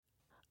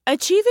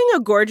Achieving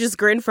a gorgeous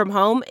grin from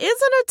home isn't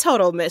a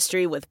total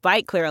mystery with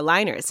Byte Clear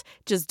aligners.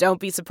 Just don't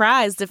be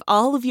surprised if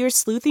all of your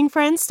sleuthing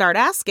friends start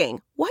asking,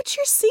 "What's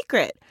your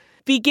secret?"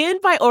 Begin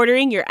by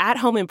ordering your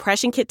at-home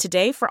impression kit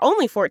today for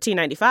only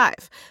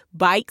 $14.95.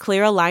 Byte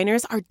Clear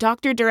aligners are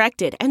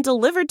doctor-directed and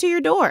delivered to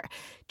your door.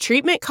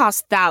 Treatment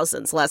costs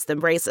thousands less than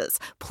braces.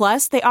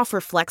 Plus, they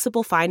offer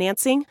flexible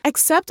financing,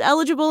 accept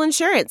eligible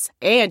insurance,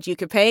 and you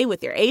can pay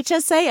with your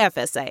HSA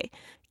FSA.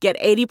 Get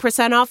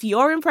 80% off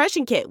your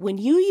impression kit when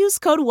you use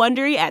code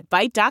WONDERY at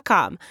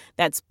Byte.com.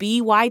 That's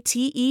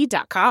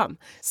BYTE.com.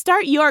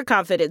 Start your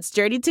confidence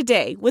journey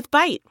today with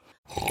Byte.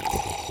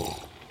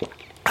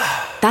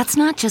 That's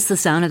not just the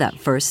sound of that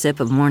first sip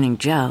of Morning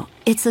Joe.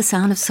 It's the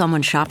sound of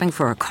someone shopping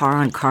for a car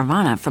on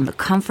Carvana from the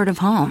comfort of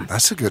home.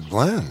 That's a good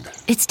blend.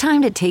 It's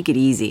time to take it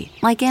easy,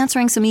 like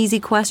answering some easy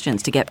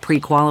questions to get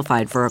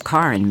pre-qualified for a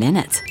car in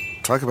minutes.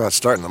 Talk about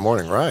starting the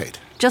morning right.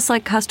 Just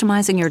like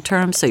customizing your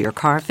terms so your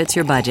car fits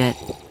your budget.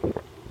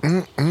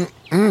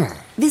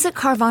 Visit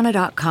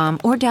Carvana.com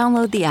or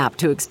download the app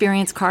to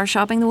experience car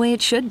shopping the way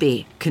it should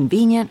be.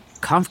 Convenient,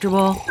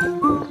 comfortable.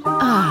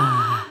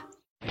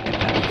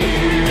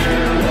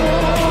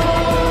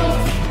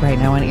 Right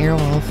now on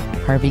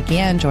Earwolf, Harvey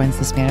Gann joins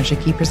the Spanish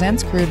Aki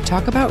Presents crew to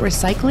talk about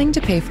recycling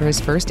to pay for his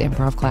first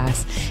improv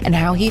class and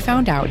how he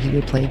found out he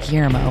would play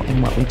Guillermo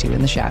in What We Do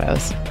in the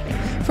Shadows.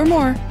 For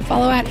more,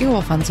 follow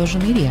 @Earwolf on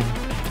social media.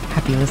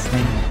 Happy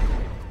listening.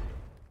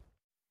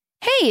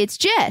 Hey, it's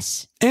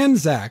Jess. And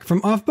Zach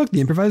from Off Book,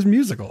 the improvised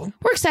musical.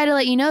 We're excited to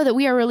let you know that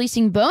we are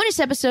releasing bonus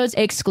episodes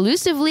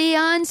exclusively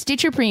on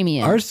Stitcher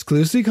Premium. Our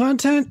exclusive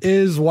content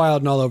is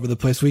wild and all over the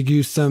place. We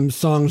use some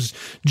songs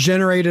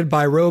generated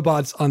by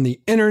robots on the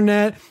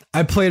internet.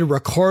 I played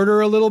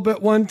recorder a little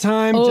bit one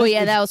time. Oh,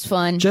 yeah, that was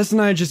fun. Jess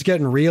and I just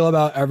getting real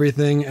about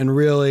everything and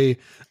really...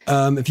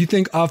 if you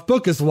think Off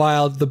Book is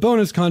wild, the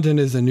bonus content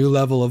is a new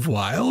level of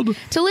wild.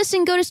 To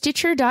listen, go to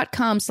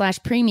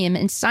Stitcher.com/premium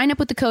and sign up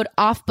with the code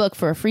OFFBOOK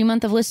for a free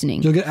month of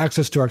listening. You'll get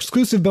access to our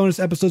exclusive bonus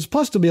episodes,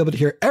 plus you'll be able to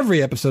hear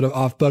every episode of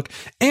Off Book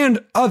and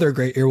other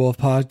great Earwolf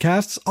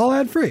podcasts, all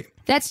ad-free.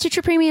 That's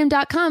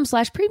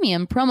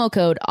StitcherPremium.com/premium, promo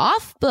code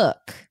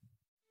OFFBOOK.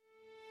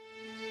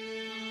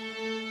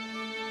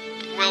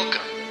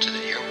 Welcome to the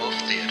Earwolf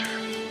Theater.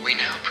 We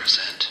now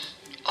present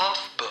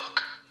Off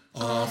Book.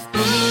 Off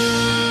Book.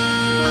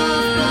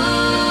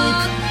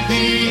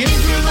 The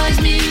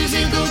improvised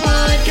musical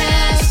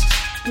podcast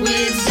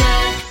with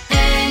Zach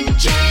and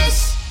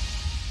Jess.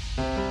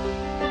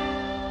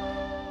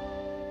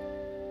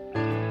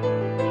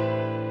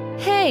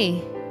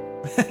 Hey.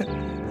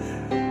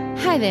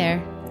 Hi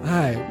there.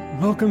 Hi,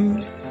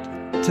 welcome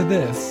to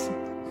this.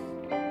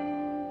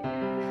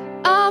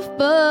 Off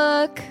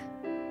Book.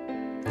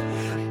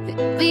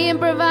 The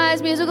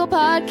improvised musical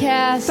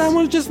podcast.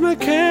 Someone's just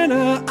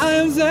McKenna.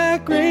 I'm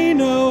Zach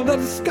Reno.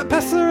 That's Scott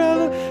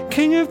Passarella,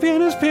 king of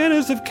pianists,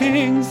 pianist of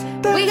kings.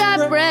 That's We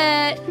got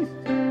Brett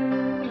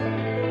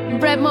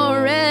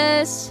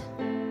Morris.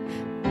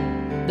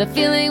 The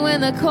feeling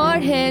when the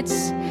chord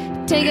hits.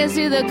 Take us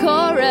to the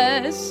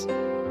chorus.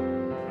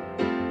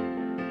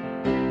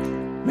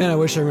 Man, I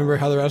wish I remember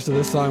how the rest of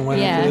this song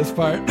went after this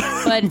part.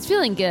 But it's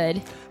feeling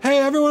good. Hey,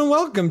 everyone,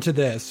 welcome to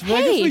this. Well,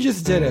 I guess we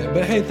just did it,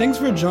 but hey, thanks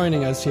for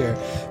joining us here.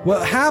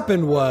 What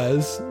happened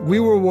was we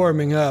were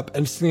warming up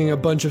and singing a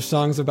bunch of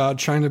songs about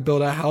trying to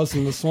build a house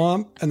in the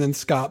swamp, and then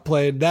Scott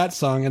played that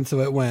song, and so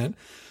it went,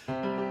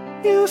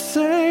 you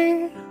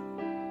say,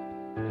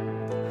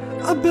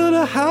 I build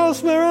a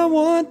house where I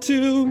want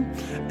to.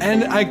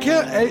 And I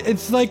can't,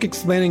 it's like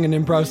explaining an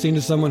improv scene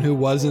to someone who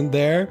wasn't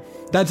there.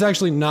 That's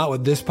actually not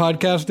what this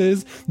podcast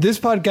is. This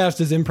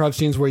podcast is improv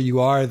scenes where you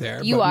are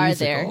there. You are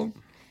there.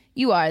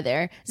 You are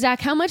there.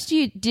 Zach, how much do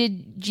you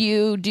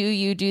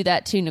do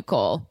that to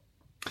Nicole?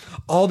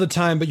 All the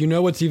time, but you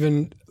know what's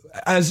even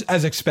as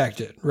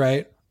expected,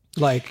 right?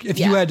 Like if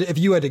you had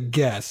to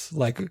guess,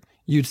 like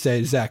you'd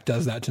say Zach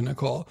does that to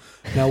Nicole.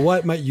 Now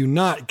what might you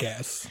not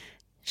guess?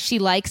 She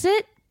likes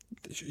it?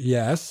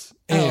 Yes.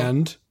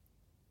 And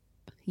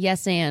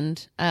yes,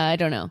 and I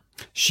don't know.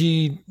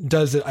 She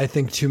does it, I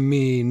think, to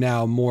me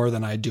now more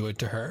than I do it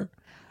to her.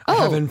 I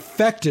have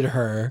infected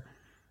her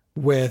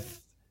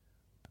with,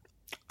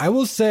 I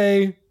will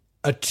say,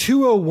 a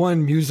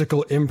 201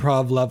 musical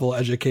improv level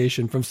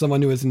education from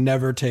someone who has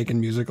never taken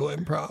musical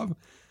improv.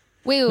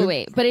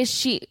 Wait. But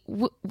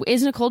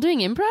is Nicole doing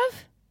improv?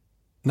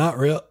 Not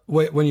real.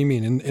 Wait, what do you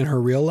mean? In her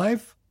real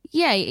life?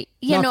 Yeah.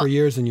 Not for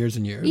years and years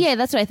and years. Yeah,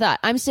 that's what I thought.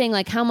 I'm saying,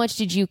 like, how much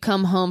did you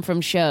come home from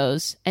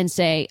shows and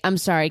say, I'm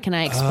sorry, can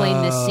I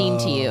explain this scene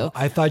to you?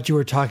 I thought you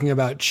were talking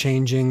about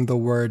changing the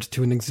words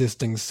to an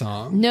existing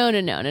song. No.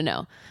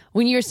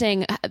 When you were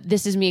saying,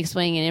 this is me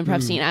explaining an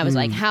improv scene, I was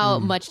like, how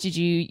much did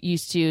you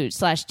used to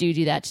 /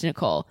 do that to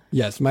Nicole?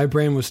 Yes, my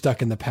brain was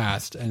stuck in the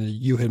past and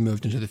you had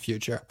moved into the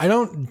future.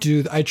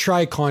 I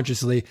try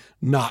consciously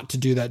not to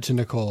do that to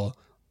Nicole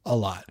a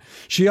lot.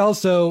 She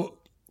also...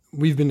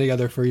 We've been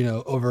together for,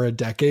 over a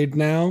decade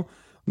now.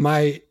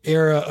 My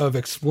era of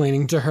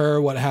explaining to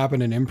her what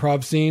happened in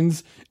improv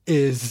scenes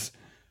is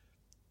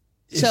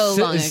so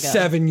long ago.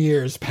 7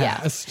 years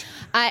past.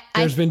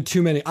 There's been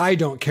too many. I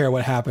don't care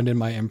what happened in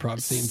my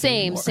improv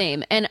scene.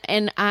 Same.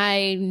 And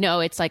I know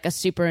it's like a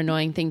super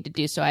annoying thing to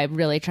do, so I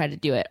really try to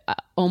do it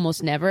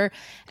almost never.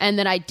 And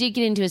then I did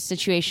get into a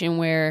situation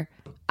where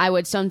I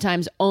would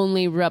sometimes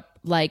only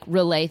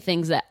relay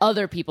things that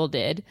other people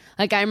did.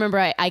 Like I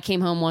remember I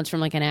came home once from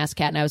like an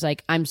ASCAT and I was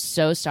like, I'm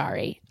so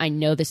sorry. I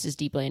know this is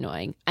deeply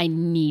annoying. I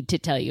need to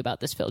tell you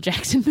about this Phil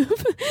Jackson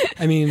move.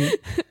 I mean,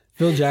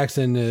 Phil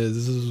Jackson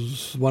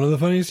is one of the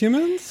funniest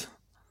humans.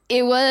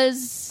 It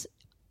was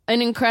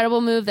an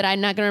incredible move that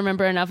I'm not going to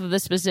remember enough of the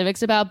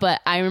specifics about,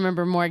 but I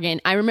remember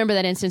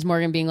that instance,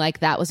 Morgan being like,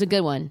 that was a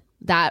good one.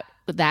 That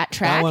track.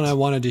 That one I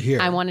wanted to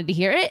hear. I wanted to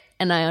hear it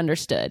and I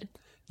understood.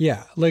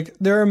 Yeah. Like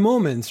there are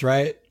moments,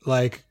 right?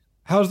 Like,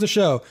 how's the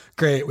show?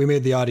 Great. We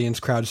made the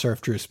audience crowd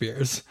surf Drew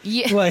Spears.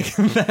 Yeah. Like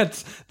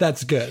that's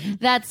good.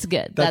 That's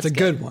good. That's a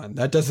good one.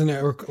 That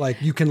doesn't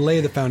like you can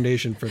lay the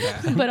foundation for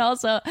that. But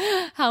also,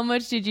 how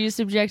much did you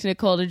subject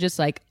Nicole to just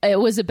like, it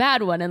was a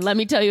bad one and let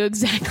me tell you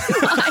exactly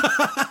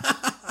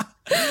why.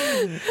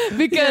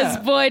 Because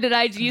boy, did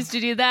I used to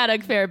do that a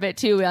fair bit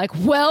too. We're like,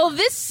 well,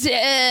 this,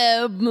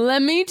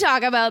 let me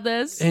talk about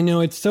this. And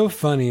it's so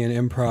funny in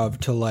improv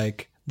to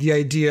like, the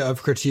idea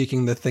of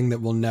critiquing the thing that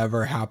will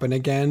never happen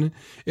again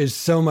is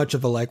so much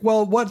of a like,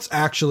 well, what's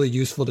actually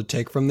useful to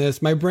take from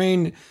this? My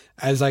brain,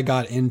 as I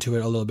got into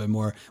it a little bit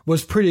more,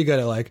 was pretty good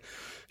at like,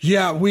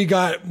 yeah, we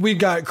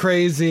got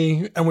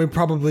crazy and we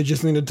probably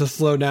just needed to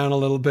slow down a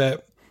little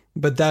bit.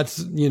 But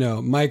that's,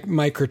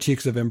 my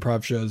critiques of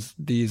improv shows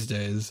these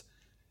days.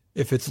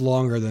 If it's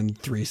longer than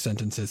 3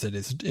 sentences, it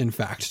is in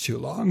fact too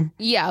long.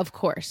 Yeah, of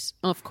course.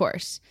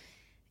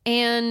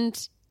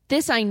 And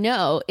this, I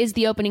know, is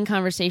the opening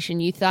conversation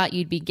you thought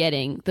you'd be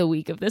getting the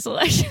week of this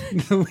election.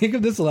 The week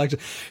of this election.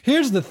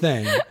 Here's the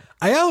thing.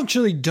 I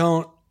actually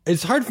don't...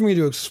 It's hard for me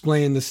to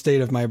explain the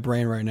state of my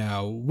brain right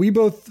now. We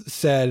both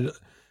said,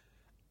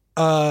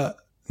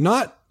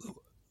 not...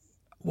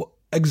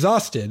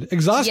 Exhausted.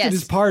 Exhausted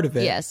is part of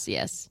it.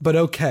 Yes. But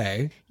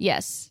okay.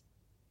 Yes.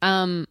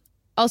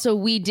 Also,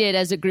 we did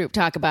as a group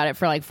talk about it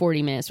for like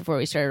 40 minutes before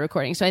we started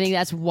recording. So I think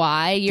that's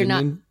why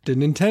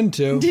Didn't intend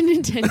to.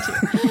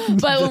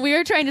 But when we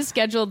were trying to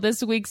schedule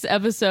this week's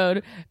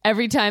episode,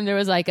 every time there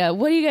was like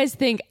what do you guys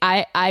think?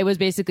 I was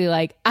basically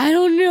like, I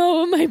don't know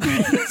what my brain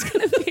is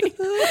going to be.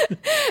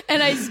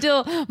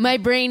 And my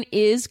brain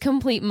is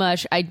complete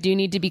mush. I do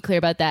need to be clear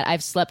about that.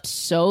 I've slept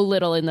so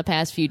little in the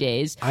past few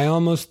days. I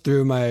almost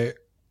threw my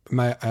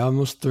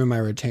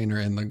retainer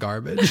in the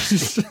garbage.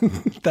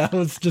 That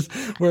was just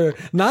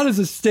not as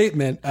a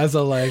statement, as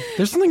a like,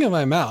 there's something in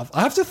my mouth.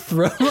 I have to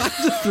throw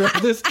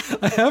this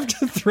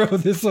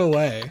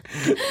away.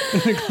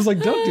 And I was like,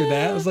 don't do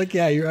that. I was like,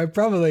 yeah, I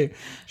probably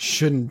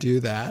shouldn't do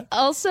that.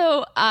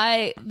 Also,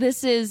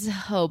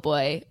 oh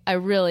boy, I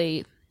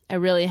really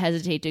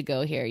hesitate to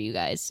go here, you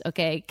guys.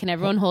 Okay. Can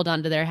everyone hold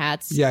on to their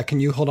hats? Yeah. Can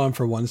you hold on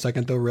for 1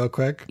 second though, real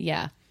quick?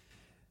 Yeah.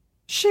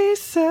 She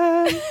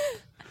said,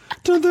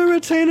 to the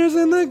retainers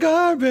in the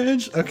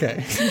garbage.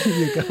 Okay, here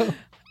you go.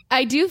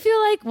 I do feel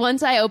like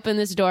once I open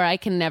this door, I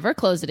can never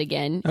close it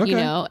again.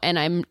 Okay.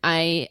 And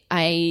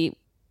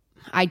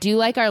I do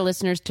like our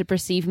listeners to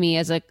perceive me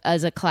as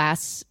a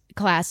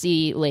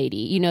classy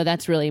lady.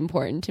 That's really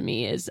important to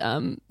me, is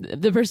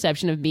the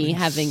perception of me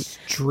having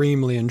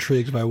extremely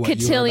intrigued by what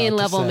cotillion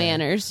level say.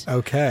 manners.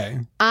 Okay.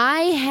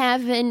 I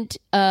haven't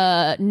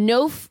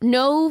no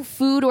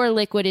food or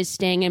liquid is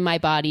staying in my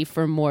body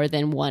for more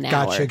than 1 hour.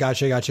 Gotcha.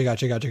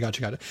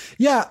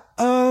 Yeah.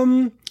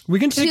 We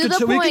can take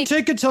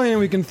cotillion and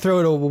we can throw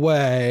it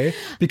away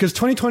because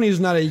 2020 is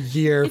not a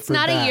year. It's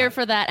not a year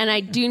for that. And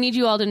I do need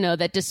you all to know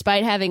that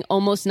despite having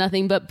almost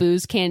nothing but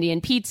booze, candy,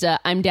 and pizza,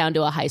 I'm down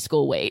to a high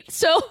school weight.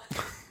 So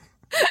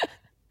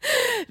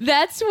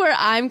that's where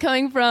I'm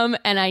coming from,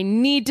 and I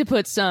need to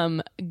put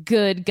some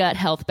good gut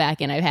health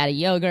back in. I've had a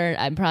yogurt.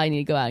 I probably need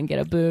to go out and get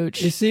a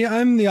booch. You see,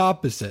 I'm the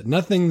opposite.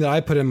 Nothing that I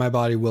put in my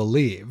body will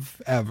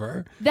leave,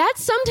 ever.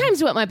 That's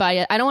sometimes what my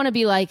body... I don't want to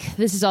be like,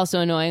 this is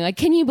also annoying. Like,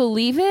 can you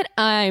believe it?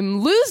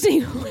 I'm losing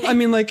weight. I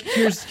mean, like,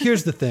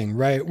 here's the thing,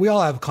 right? We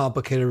all have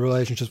complicated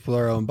relationships with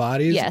our own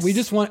bodies. Yes. We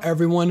just want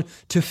everyone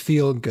to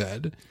feel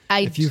good.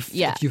 If you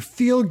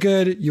feel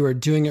good, you are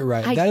doing it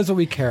right. That is what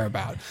we care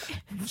about.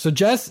 So,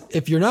 Jess,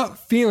 if you're not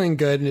feeling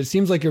good and it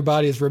seems like your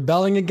body is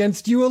rebelling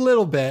against you a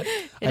little bit,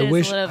 I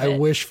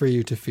wish for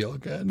you to feel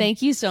good.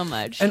 Thank you so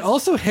much. And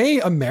also,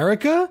 hey,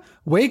 America,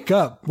 wake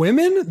up.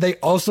 Women, they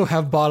also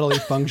have bodily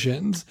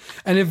functions.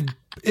 And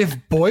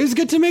if boys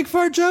get to make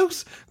fart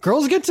jokes,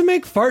 girls get to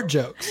make fart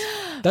jokes.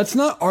 That's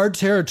not our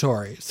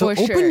territory. So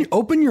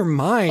open your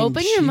mind.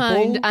 Open your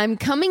mind. I'm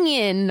coming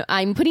in.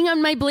 I'm putting on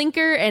my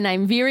blinker and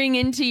I'm veering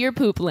into your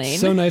poop lane.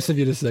 So nice of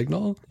you to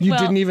signal. You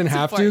didn't even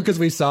have to because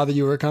we saw that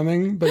you were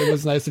coming, but it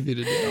was nice of you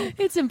to do.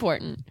 It's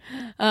important.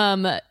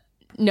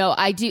 No,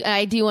 I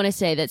do want to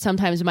say that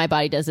sometimes my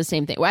body does the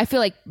same thing. Where I feel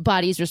like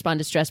bodies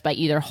respond to stress by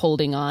either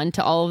holding on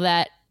to all of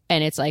that,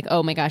 and it's like,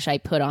 oh my gosh, I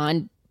put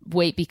on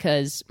weight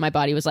because my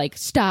body was like,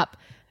 stop,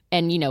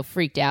 and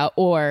freaked out,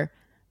 or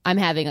I'm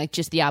having like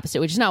just the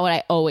opposite, which is not what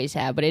I always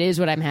have, but it is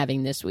what I'm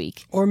having this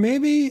week. Or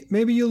maybe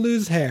you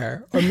lose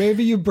hair, or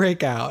maybe you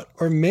break out,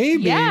 or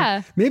maybe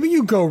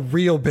you go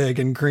real big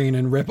and green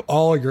and rip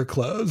all your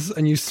clothes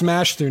and you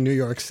smash through New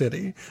York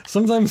City.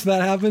 Sometimes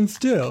that happens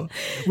too.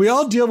 We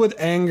all deal with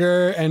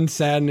anger and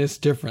sadness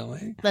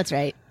differently. That's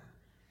right.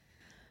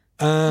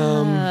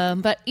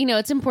 But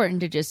it's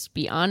important to just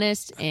be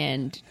honest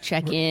and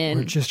check in.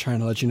 We're just trying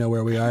to let you know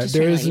where we are.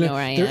 There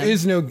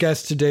is no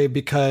guest today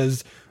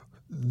because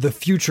the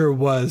future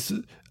was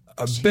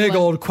a big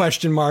old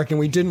question mark, and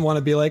we didn't want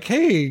to be like,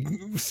 hey,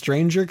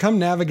 stranger, come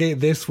navigate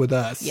this with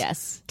us.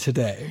 Yes.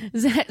 Today.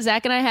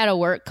 Zach and I had a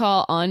work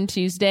call on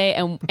Tuesday,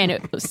 and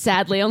it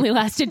sadly only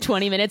lasted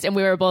 20 minutes, and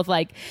we were both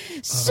like,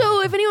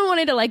 so if anyone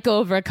wanted to like go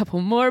over a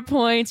couple more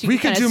points, we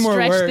could do more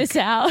stretch work. This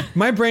out.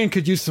 My brain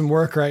could use some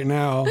work right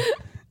now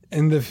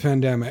in the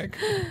pandemic.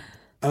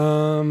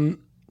 Well,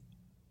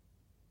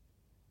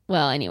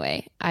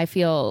 anyway, I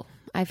feel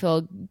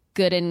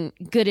good and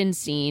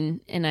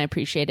seen, and I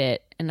appreciate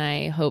it, and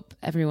I hope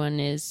everyone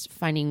is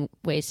finding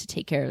ways to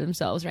take care of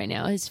themselves right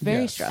now. It's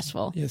very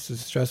stressful. Yes,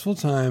 it's a stressful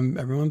time.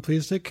 Everyone,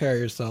 please take care of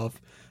yourself.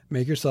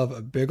 Make yourself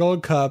a big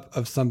old cup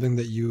of something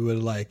that you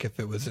would like if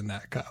it was in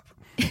that cup.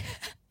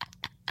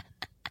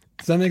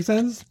 Does that make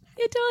sense?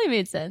 It totally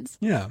made sense.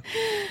 Yeah.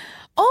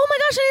 Oh my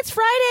gosh, and it's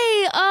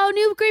Friday. Oh,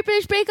 new Great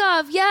British Bake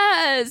Off.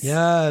 Yes.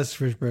 Yes,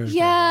 British Bake Off.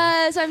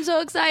 Yes, I'm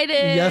so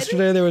excited.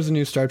 Yesterday there was a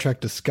new Star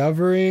Trek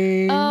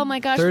Discovery. Oh my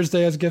gosh.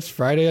 Thursday has gifts,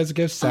 Friday has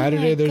gifts,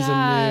 Saturday there's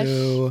a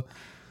new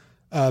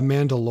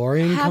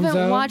Mandalorian comes out. I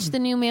haven't watched the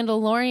new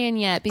Mandalorian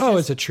yet.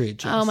 Because, it's a treat.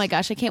 Jess. Oh my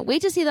gosh, I can't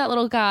wait to see that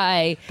little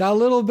guy. That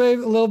little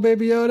baby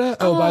Yoda.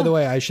 Oh, by the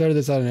way, I shared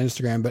this out on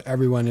Instagram, but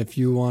everyone, if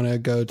you want to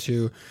go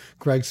to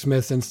Greg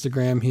Smith's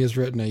Instagram, he has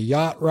written a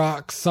yacht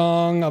rock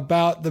song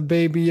about the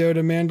Baby Yoda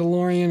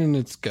Mandalorian, and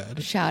it's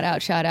good. Shout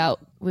out.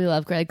 We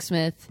love Greg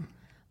Smith.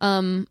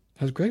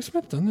 Has Greg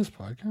Smith done this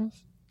podcast?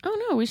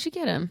 Oh no, we should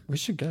get him. We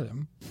should get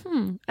him.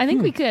 I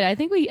think we could. I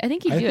think he'd do it. I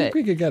think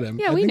we could get him.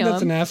 Yeah, we know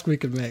that's him. an ask we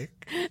could make.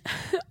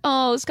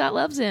 Oh, Scott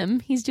loves him.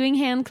 He's doing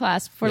hand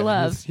clasp for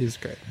love. He's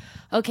great.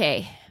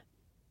 Okay,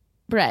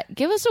 Brett,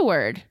 give us a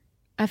word.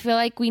 I feel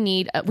like we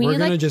need. We're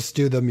gonna just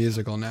do the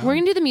musical now. We're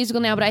gonna do the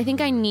musical now, but I think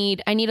I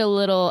need a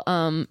little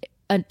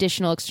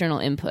additional external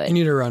input. You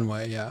need a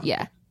runway, yeah.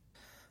 Yeah.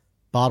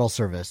 Bottle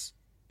service.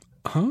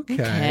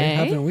 Okay.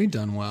 Haven't we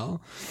done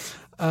well?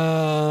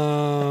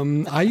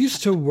 I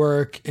used to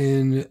work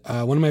in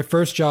one of my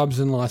first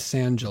jobs in Los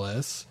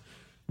Angeles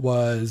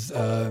was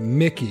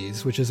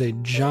Mickey's, which is a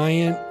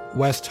giant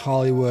West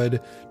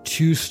Hollywood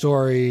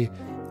 2-story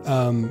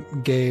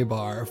gay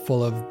bar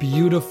full of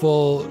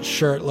beautiful,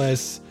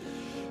 shirtless,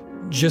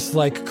 just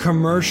like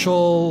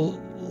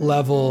commercial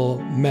level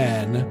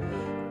men.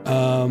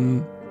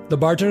 The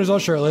bartender's all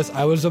shirtless.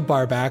 I was a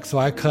barback, so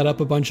I cut up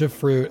a bunch of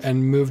fruit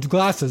and moved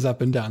glasses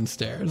up and down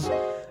stairs.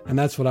 And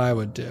that's what I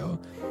would do.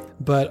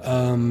 But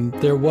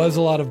there was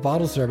a lot of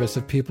bottle service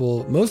of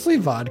people, mostly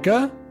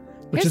vodka,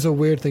 which is a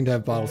weird thing to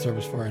have bottle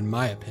service for, in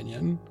my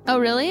opinion. Oh,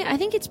 really? I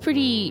think it's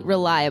pretty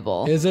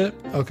reliable. Is it?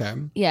 Okay.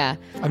 Yeah.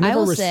 I've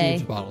never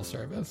received bottle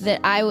service. That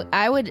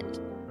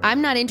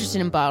I'm not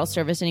interested in bottle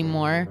service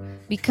anymore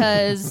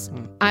because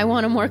I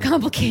want a more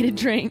complicated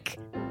drink.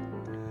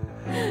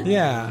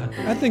 Yeah,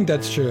 I think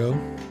that's true.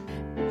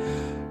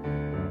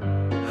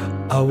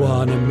 I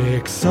want a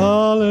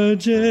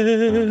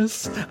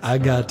mixologist. I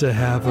got to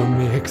have a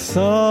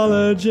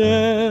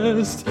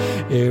mixologist.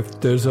 If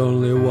there's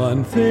only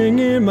one thing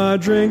in my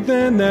drink,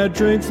 then that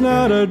drink's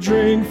not a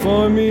drink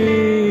for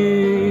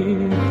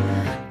me.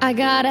 I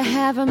gotta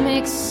have a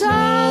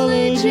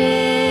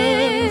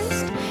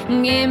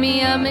mixologist. Give me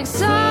a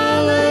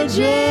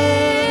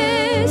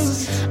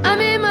mixologist.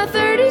 I'm in my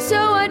 30s,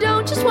 so I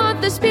don't just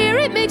want the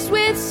spirit mixed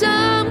with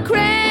some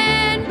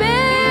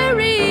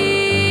cranberry.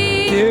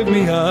 Give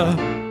me a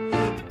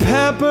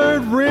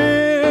peppered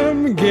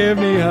rim. Give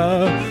me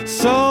a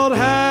salt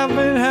half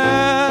and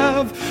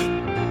half.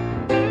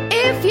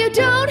 If you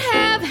don't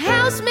have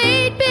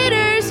house-made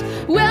bitters,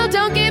 well,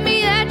 don't give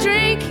me that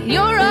drink.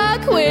 You're a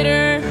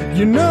quitter.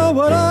 You know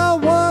what I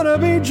want to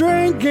be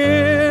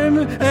drinking,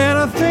 and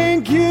I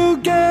think you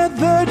get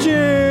the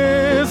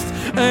gist.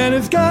 And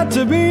it's got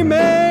to be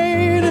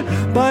made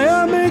by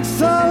a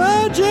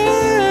mixologist.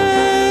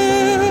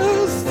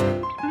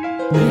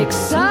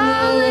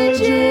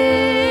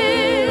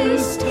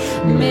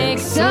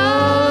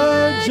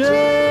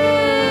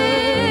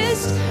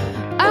 Mixologist.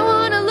 I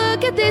want to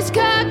look at this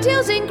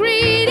cocktail's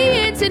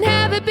ingredients and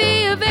have it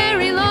be a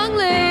very long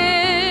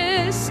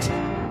list.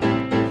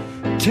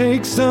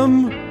 Take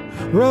some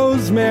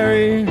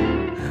rosemary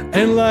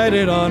and light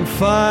it on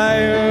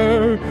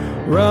fire.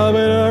 Rub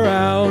it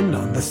around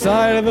on the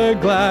side of the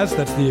glass.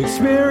 That's the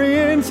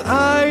experience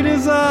I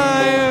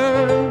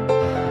desire.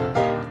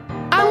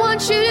 I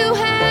want you to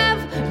have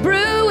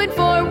brewing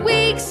for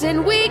weeks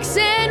and weeks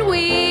and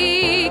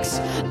weeks.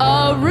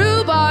 A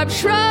rhubarb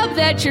shrub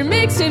that you're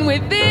mixing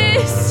with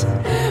this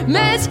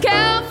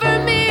mezcal for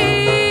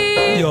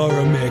me. You're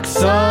a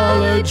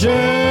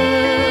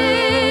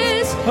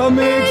mixologist. a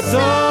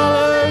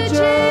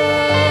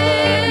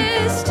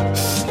mixologist.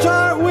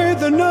 Start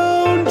with a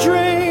known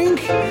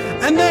drink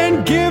and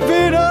then give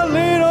it a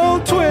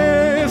little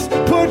twist.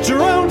 Put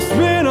your own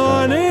spin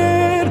on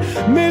it,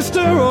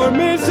 Mr. or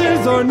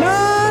Mrs. or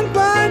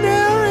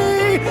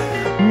non-binary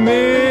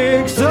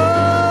mixologist.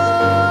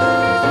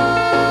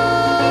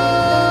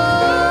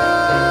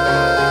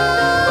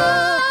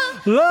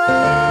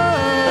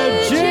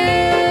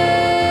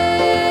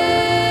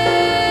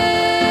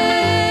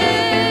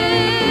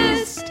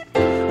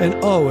 And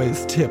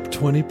always tip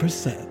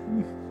 20%.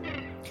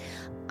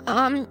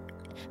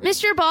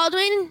 Mr.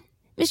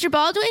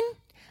 Baldwin,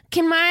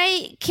 can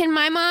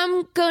my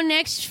mom go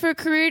next for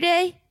career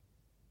day?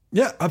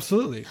 Yeah,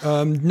 absolutely.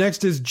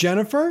 Next is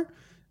Jennifer.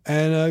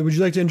 And would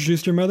you like to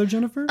introduce your mother,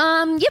 Jennifer?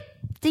 Yep.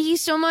 Thank you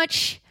so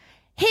much.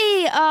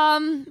 Hey,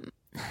 my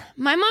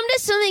mom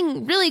does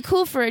something really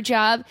cool for a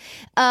job.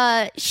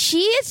 She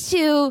is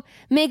to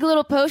make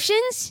little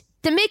potions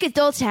to make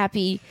adults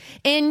happy.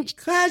 And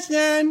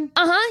Question.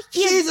 yeah.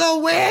 She's a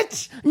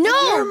witch. No.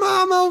 Is your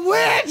mom a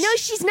witch? No,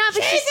 she's not.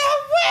 But She's a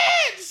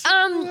witch.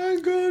 Oh my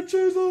God,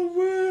 she's a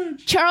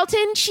witch.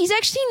 Charlton, she's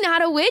actually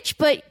not a witch,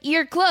 but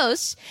you're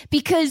close,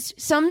 because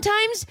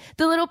sometimes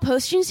the little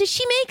potions that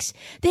she makes,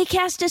 they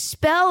cast a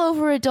spell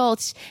over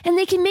adults, and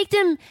they can make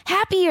them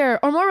happier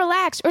or more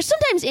relaxed or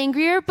sometimes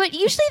angrier, but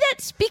usually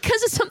that's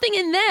because of something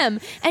in them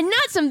and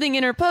not something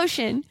in her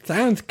potion.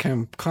 Sounds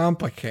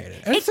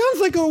complicated. It sounds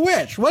like a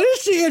witch. What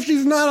is she if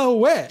she's not a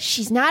witch?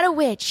 She's not a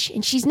witch,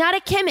 and she's not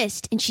a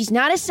chemist, and she's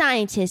not a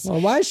scientist.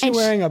 Well, why is she And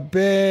wearing a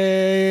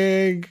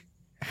big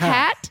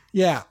hat?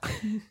 Yeah.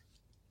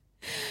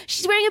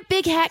 She's wearing a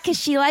big hat because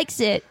she likes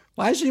it.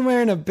 Why is she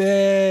wearing a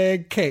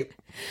big cape?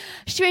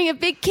 She's wearing a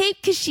big cape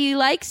because she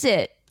likes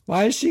it.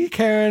 Why is she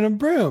carrying a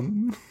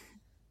broom?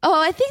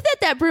 Oh, I think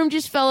that broom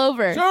just fell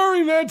over.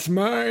 Sorry, that's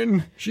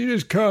mine. She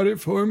just caught it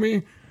for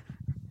me.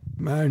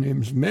 My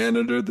name's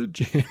Manager the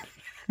Janitor.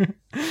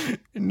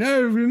 And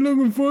now I've been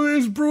looking for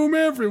this broom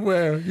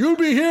everywhere. You'll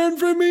be hearing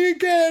from me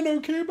again.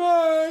 Okay,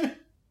 bye.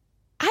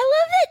 I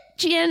love that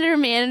Janitor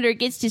Manager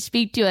gets to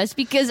speak to us,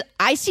 because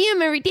I see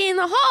him every day in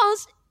the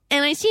halls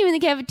and I see him in the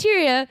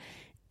cafeteria,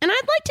 and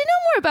I'd like to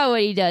know more about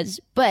what he does.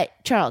 But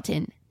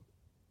Charlton,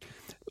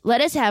 let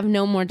us have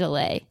no more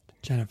delay.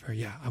 Jennifer,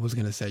 yeah, I was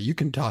going to say, you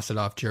can toss it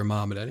off to your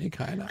mom at any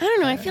kind of... I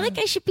don't know. I feel like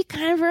I should be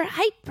kind of her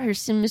hype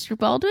person, Mr.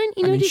 Baldwin.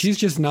 You know, I mean, she's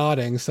just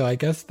nodding, so I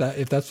guess that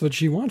if that's what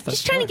she wants, that's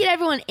just trying to get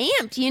everyone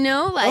amped, you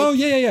know? Like, oh,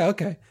 yeah,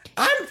 okay.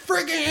 I'm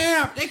freaking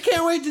amped. I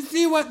can't wait to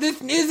see what this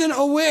isn't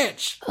a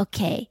witch.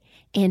 Okay,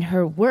 and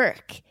her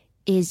work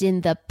is in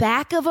the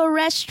back of a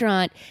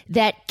restaurant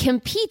that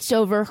competes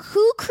over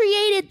who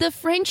created the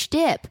French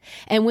dip.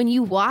 And when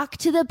you walk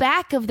to the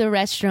back of the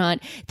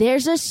restaurant,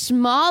 there's a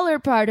smaller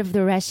part of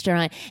the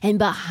restaurant. And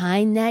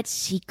behind that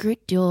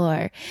secret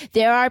door,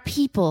 there are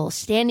people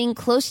standing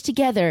close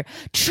together,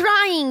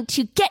 trying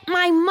to get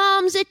my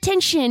mom's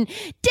attention,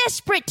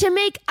 desperate to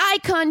make eye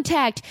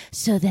contact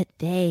so that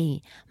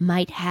they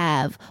might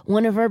have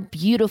one of her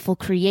beautiful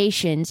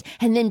creations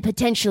and then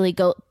potentially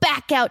go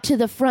back out to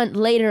the front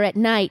later at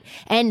night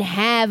and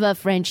have a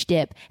French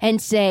dip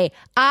and say,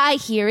 I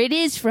hear it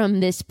is from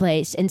this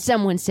place. And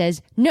someone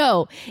says,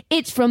 no,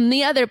 it's from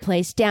the other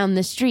place down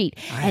the street.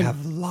 I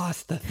have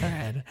lost the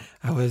thread.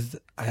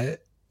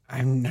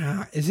 I'm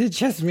not. Is it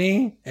just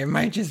me? It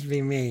might just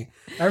be me.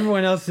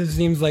 Everyone else, it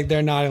seems like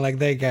they're nodding like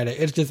they get it.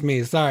 It's just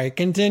me. Sorry.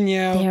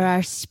 Continue. There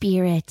are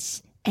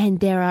spirits,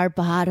 and there are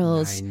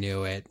bottles. I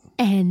knew it.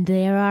 And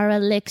there are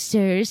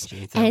elixirs,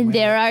 and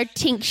there are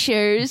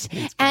tinctures,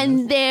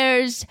 and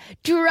there's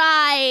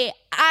dry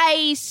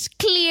ice,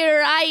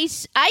 clear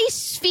ice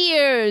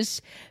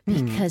spheres.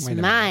 Because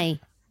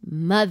my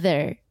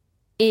mother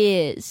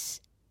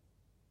is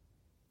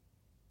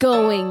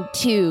going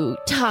to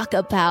talk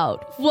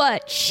about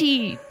what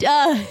she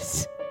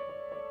does.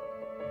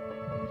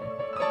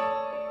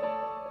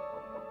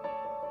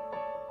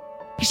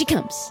 Here she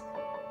comes.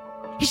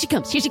 Here she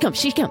comes. Here she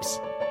comes. Here she comes.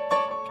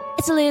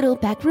 It's a little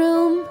back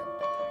room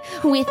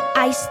with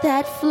ice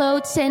that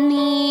floats and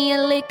the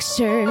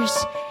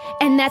elixirs.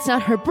 And that's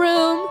not her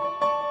broom,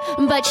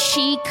 but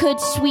she could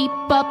sweep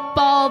up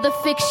all the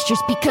fixtures,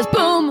 because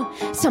boom,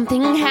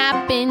 something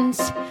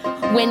happens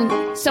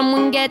when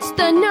someone gets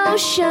the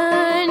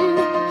notion.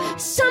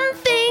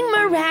 Something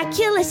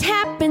miraculous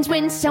happens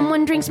when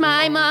someone drinks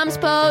my mom's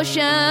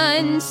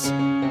potions.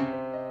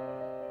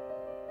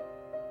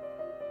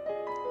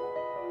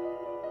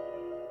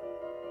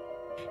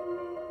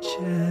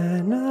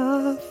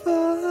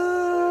 Jennifer.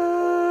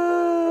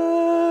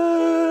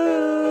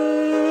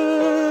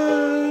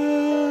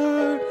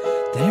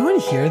 Did anyone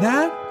hear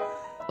that?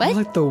 What? It was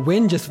like the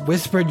wind just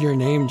whispered your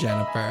name,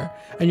 Jennifer.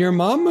 And your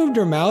mom moved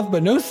her mouth,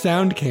 but no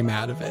sound came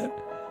out of it.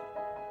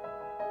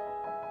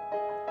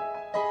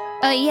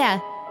 Yeah.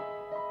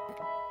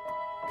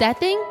 That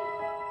thing?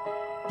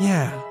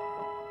 Yeah.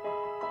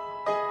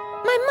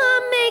 My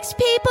mom makes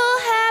people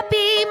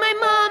happy. My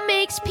mom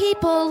makes people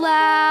people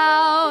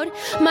loud.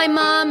 My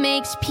mom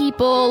makes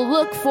people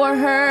look for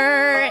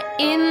her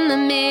in the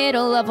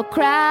middle of a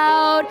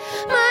crowd.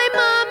 My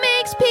mom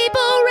makes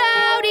people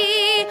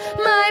rowdy.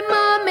 My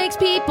mom makes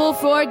people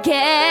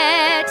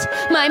forget.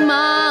 My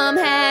mom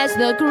has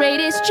the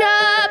greatest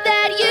job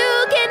that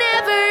you can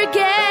ever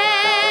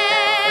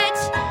get.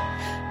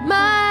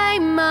 My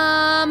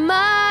mom,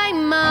 my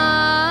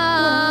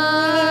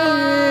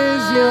mom. Where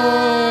is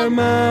your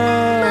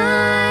mom?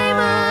 My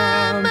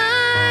mom,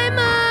 my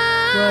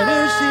mom. What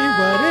is she?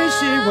 What is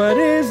she? What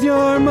is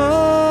your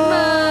mom?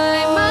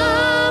 My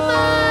mom,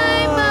 my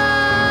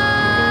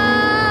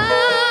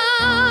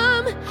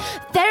mom.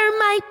 There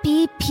might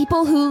be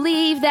people who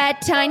leave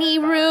that tiny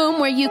room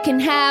where you can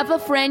have a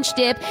French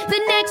dip.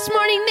 The next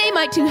morning they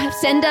might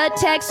send a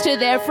text to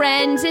their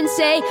friends and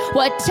say,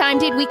 what time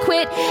did we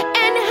quit?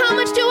 And how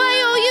much do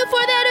I owe you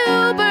for that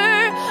Uber?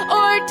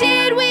 Or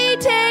did we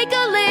take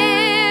a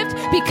lift?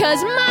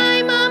 Because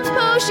my mom's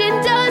potion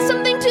does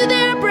something to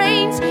their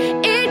brains.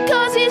 It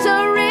causes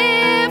a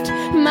rift.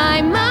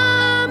 My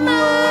mom,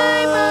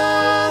 my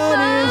mom. What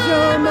is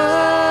your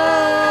mom?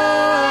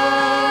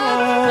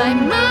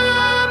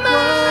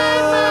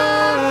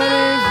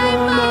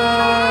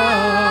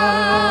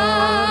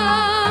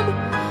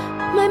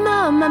 My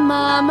mom, my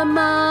mom, my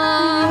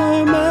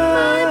mom. My mom,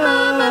 my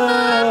mom, my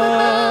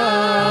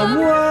mom.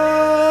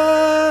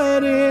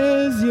 What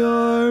is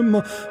your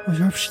mom?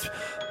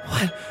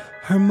 What?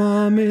 Her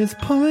mom is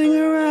pulling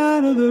her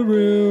out of the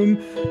room.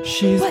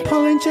 She's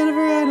pulling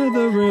Jennifer out of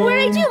the room.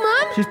 What'd I do,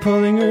 Mom? She's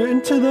pulling her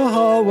into the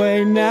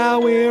hallway. Now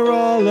we're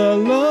all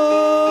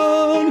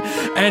alone.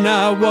 And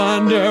I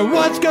wonder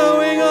what's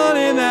going on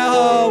in that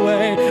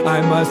hallway.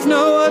 I must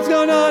know what's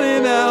going on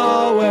in that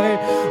hallway.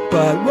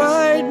 But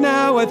right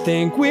now I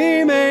think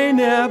we may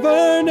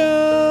never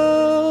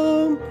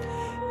know.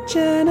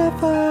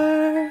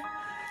 Jennifer,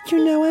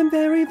 you know I'm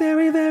very,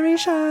 very, very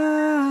shy.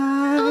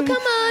 Oh,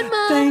 come on,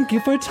 Mom. Thank you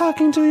for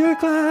talking to your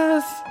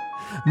class.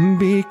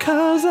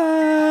 Because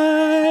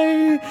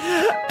I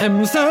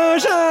am so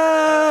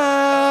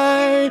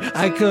shy,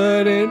 I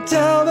couldn't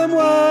tell them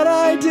what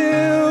I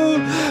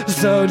do.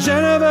 So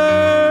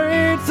Jennifer,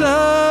 it's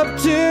up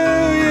to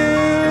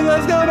you.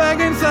 Let's go back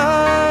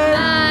inside.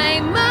 My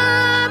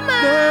mom,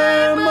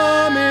 Their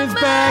mom is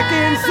back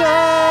inside.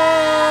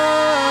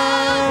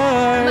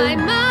 my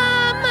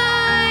mom,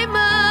 my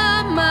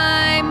mom,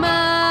 my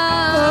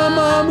mom. The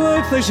mom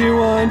looks like she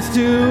wants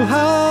to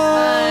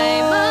hide.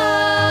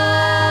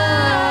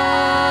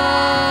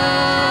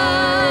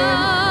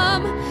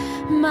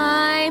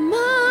 My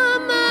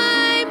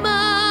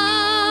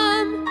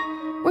mom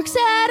works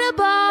at a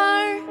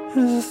bar.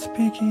 It's a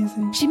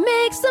speakeasy. She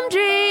makes some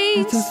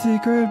drinks. It's a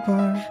secret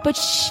bar. But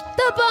shh,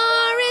 the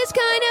bar is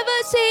kind of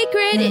a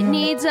secret. It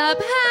needs a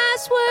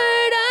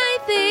password, I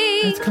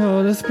think. It's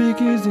called a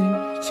speakeasy.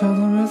 Tell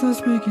them it's a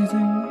speakeasy.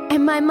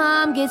 And my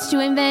mom gets to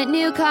invent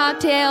new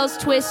cocktails,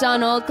 twists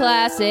on old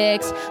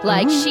classics.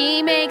 Like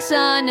she makes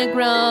a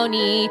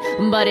Negroni,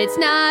 but it's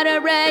not a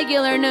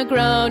regular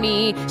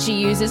Negroni. She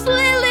uses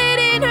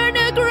Lillet in her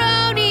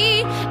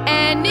Negroni,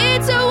 and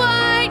it's a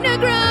white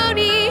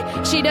Negroni.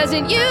 She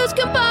doesn't use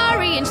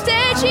Campari,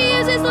 instead she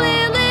uses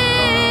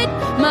Lillet.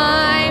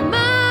 My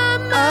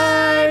mom,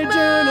 I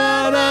do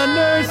not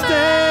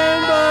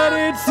understand, but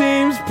it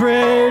seems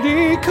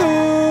pretty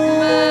cool.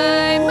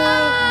 my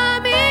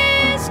mom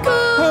is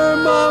cool. Her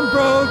mom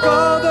broke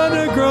all the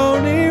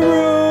Negroni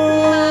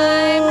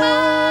rules.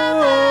 My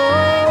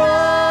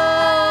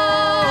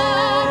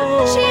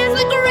mom. She has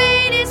the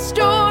greatest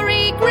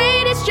story,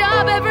 greatest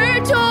job ever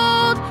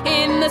told.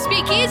 In the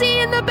speakeasy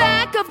in the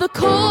back of the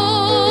Coles.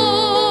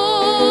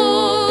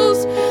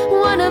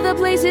 One of the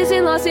places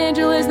in Los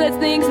Angeles that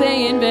thinks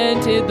they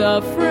invented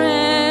the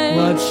French.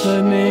 What's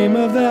the name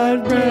of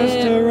that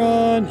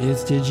restaurant?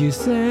 Did you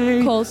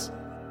say? Coles.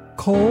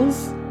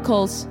 Coles?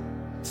 Coles.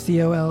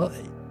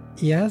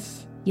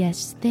 C-O-L-E-S?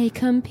 Yes, they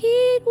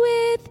compete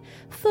with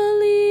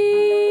Felice.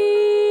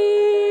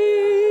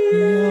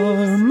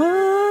 Your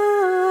mom.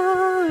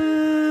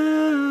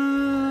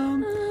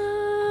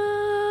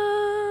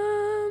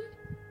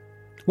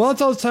 Well,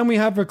 that's all the time we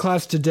have for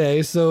class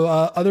today. So,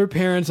 other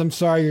parents, I'm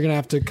sorry, you're going to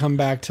have to come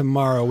back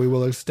tomorrow. We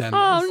will extend this.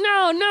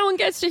 Oh, no one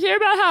gets to hear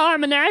about how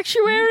I'm an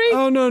actuary.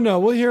 Oh, no.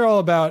 We'll hear all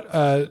about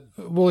how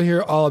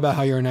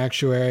you're an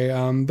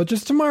actuary. But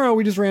just tomorrow,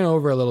 we just ran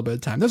over a little bit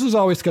of time. This was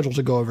always scheduled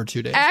to go over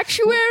 2 days.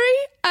 Actuary?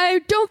 I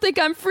don't think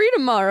I'm free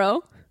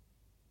tomorrow.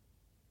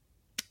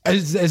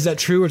 Is that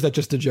true, or is that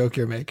just a joke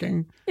you're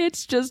making?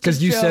 It's just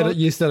Because a you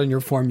joke. said on your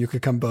form you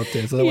could come both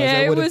days. Otherwise, Yeah,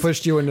 I it would have was-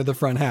 pushed you into the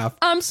front half.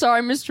 I'm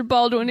sorry, Mr.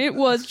 Baldwin. It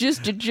was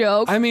just a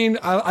joke. I mean,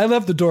 I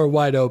left the door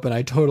wide open.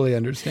 I totally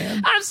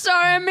understand. I'm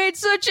sorry I made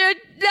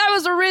that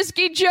was a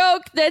risky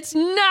joke. That's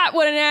not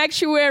what an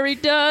actuary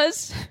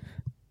does.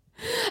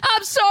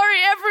 I'm sorry,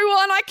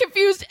 everyone. I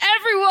confused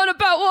everyone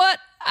about what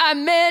I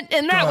meant,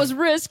 and that was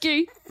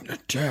risky.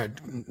 Dad,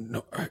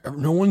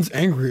 no one's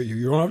angry at you.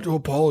 You don't have to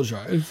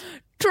apologize.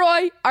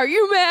 Troy, are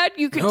you mad?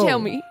 You can tell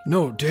me.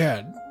 No,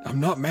 Dad, I'm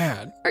not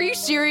mad. Are you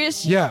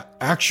serious? Yeah,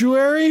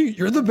 actuary,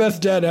 you're the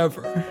best dad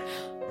ever.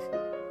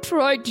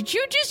 Troy, did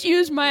you just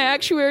use my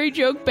actuary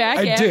joke back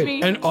I at did.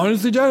 me? And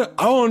honestly, Dad,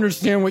 I don't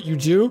understand what you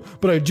do,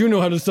 but I do know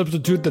how to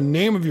substitute the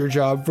name of your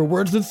job for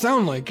words that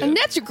sound like it. And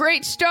that's a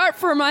great start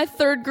for my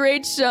 3rd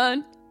grade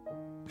son.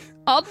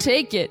 I'll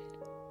take it.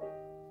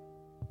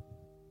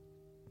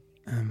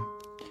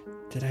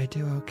 Did I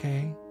do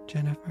okay,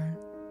 Jennifer?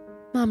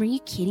 Mom, are you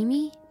kidding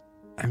me?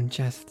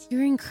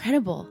 You're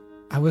incredible.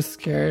 I was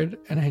scared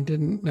and I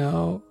didn't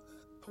know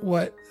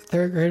what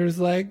 3rd graders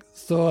like.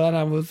 So then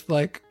I was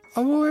like,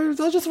 I'll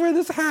just wear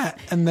this hat.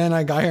 And then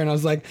I got here and I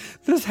was like,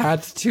 this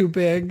hat's too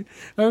big.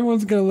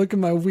 Everyone's going to look at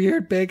my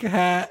weird big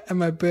hat and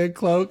my big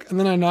cloak. And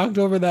then I knocked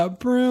over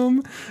that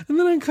broom. And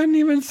then I couldn't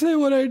even say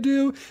what I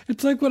do.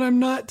 It's like when I'm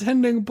not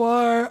tending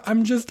bar,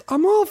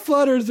 I'm all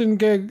flutters and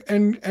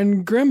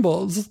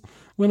grimbles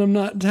when I'm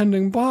not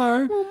tending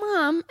bar. Well,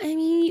 Mom, I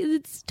mean,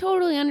 it's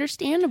totally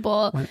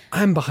understandable. When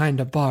I'm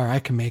behind a bar, I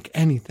can make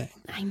anything.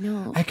 I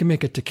know. I can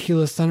make a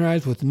tequila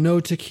sunrise with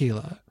no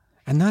tequila.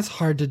 And that's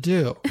hard to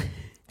do.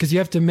 Because you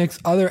have to mix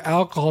other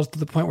alcohols to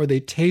the point where they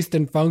taste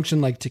and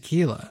function like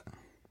tequila.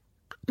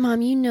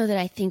 Mom, you know that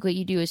I think what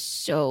you do is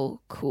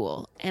so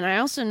cool. And I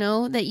also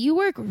know that you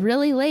work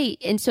really late.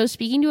 And so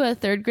speaking to a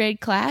 3rd grade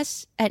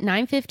class at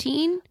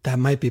 9:15... That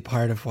might be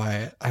part of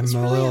why I'm It's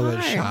a really little bit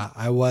hard.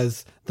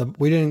 shot.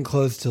 We didn't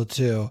close till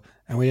 2,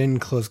 and we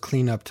didn't close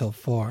cleanup till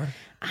 4.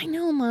 I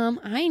know, Mom.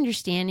 I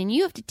understand. And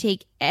you have to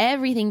take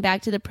everything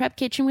back to the prep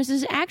kitchen, which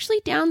is actually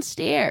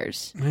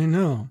downstairs. I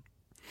know.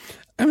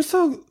 I'm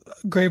so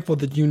grateful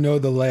that you know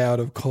the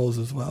layout of Kohl's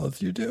as well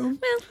as you do.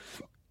 Well,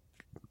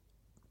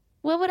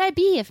 what would I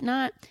be if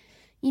not,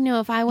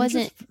 if I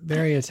wasn't... You're just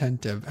very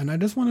attentive. And I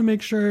just want to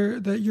make sure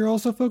that you're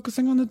also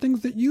focusing on the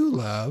things that you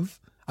love.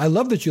 I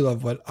love that you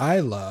love what I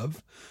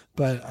love,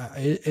 but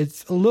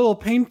it's a little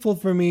painful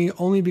for me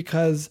only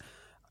because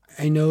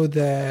I know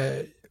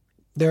that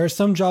there are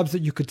some jobs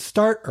that you could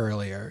start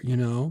earlier,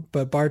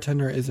 but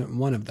bartender isn't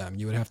one of them.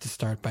 You would have to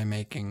start by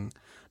making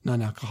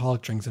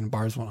non-alcoholic drinks, and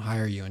bars won't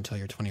hire you until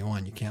you're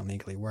 21. You can't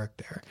legally work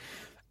there.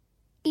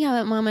 Yeah,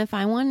 but Mom, if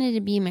I wanted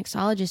to be a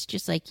mixologist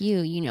just like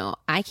you,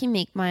 I can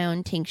make my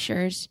own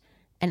tinctures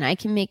and I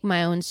can make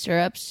my own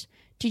syrups.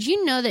 Did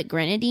you know that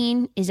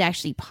grenadine is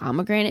actually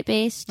pomegranate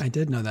based? I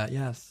did know that,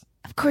 yes.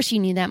 Of course you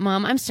knew that,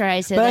 Mom. I'm sorry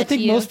I said but that I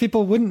think to you. most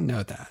people wouldn't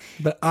know that.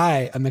 But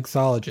I, a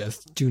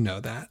mixologist, do know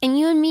that. And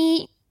you and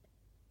me,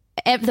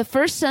 the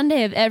first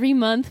Sunday of every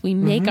month, we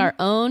make our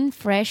own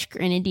fresh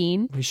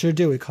grenadine. We sure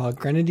do. We call it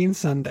Grenadine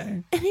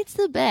Sunday. And it's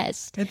the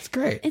best. It's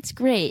great. It's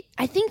great.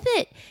 I think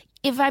that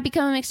if I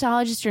become a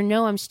mixologist or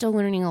no, I'm still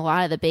learning a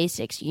lot of the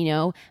basics,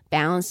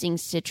 balancing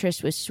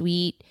citrus with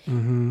sweet,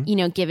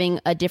 giving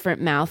a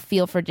different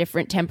mouthfeel for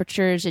different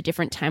temperatures, a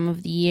different time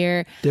of the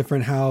year.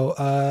 Different how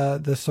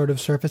the sort of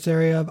surface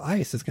area of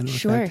ice is going to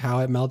affect how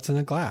it melts in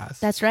a glass.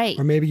 That's right.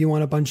 Or maybe you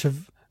want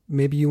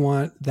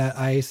that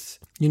ice,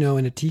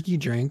 in a tiki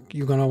drink.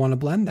 You're going to want to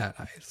blend that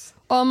ice.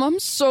 I'm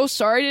so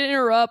sorry to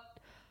interrupt.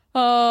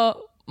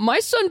 My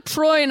son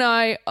Troy and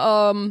I,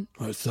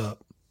 What's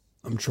up?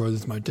 I'm Troy,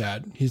 this is my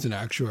dad. He's an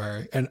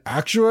actuary. An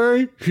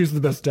actuary? He's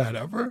the best dad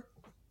ever.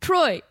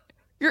 Troy,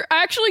 you're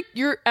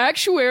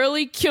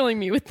actuarially killing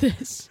me with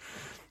this.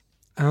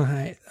 Oh,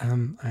 hi.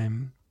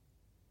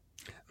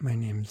 My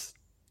name's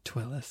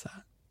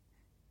Twilissa.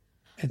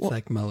 It's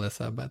like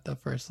Melissa, but the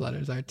first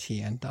letters are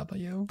T and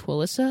W.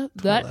 Twilissa?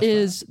 That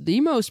is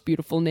the most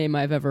beautiful name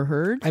I've ever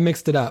heard. I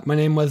mixed it up. My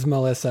name was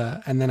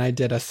Melissa, and then I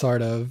did a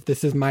sort of,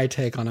 this is my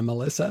take on a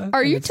Melissa.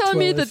 Are you telling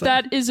me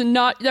that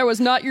was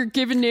not your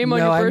given name on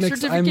your birth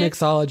certificate? I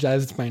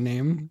mixologized my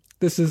name.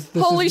 This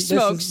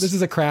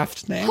is a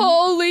craft name.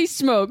 Holy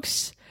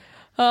smokes.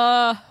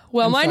 My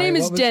name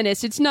is what was-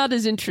 Dennis. It's not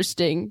as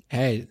interesting.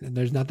 Hey,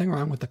 there's nothing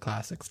wrong with the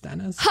classics,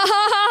 Dennis.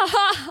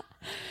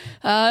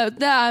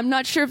 I'm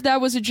not sure if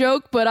that was a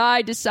joke, but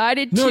I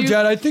decided to... No,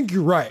 Dad, I think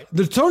you're right.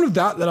 The tone of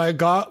that I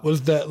got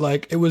was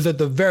that, it was at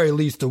the very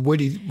least a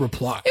witty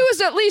reply. It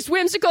was at least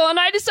whimsical, and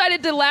I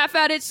decided to laugh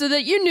at it so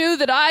that you knew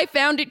that I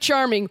found it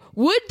charming.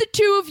 Would the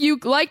two of you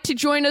like to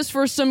join us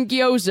for some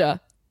gyoza?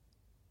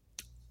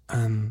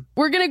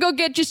 We're gonna go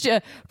get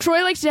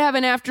Troy likes to have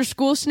an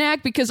after-school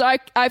snack because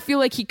I feel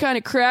like he kind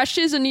of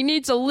crashes and he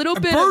needs a little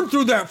bit Burn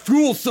through that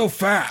fuel so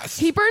fast.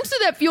 He burns through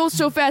that fuel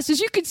so fast. As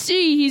you can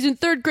see, he's in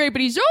 3rd grade,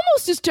 but he's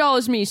almost as tall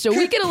as me, so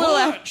we get a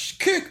little...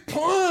 Kick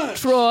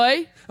punch!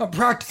 Troy? I'm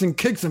practicing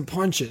kicks and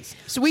punches.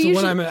 So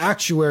when I'm an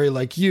actuary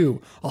like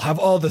you, I'll have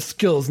all the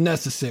skills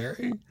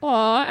necessary.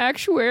 Aw,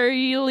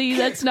 actuarially,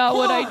 that's not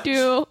what I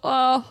do.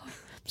 I'm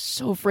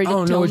so afraid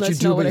to tell him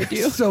that's not what I do.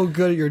 You're so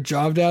good at your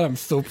job, Dad. I'm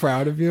so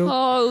proud of you.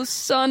 Oh,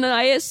 son,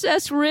 I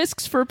assess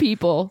risks for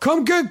people.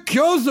 Come get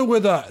gyoza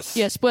with us.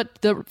 Yes,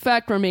 but the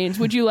fact remains,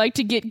 would you like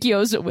to get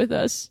gyoza with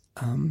us?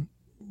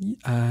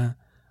 I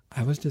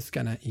was just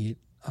gonna eat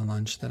a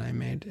lunch that I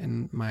made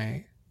in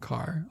my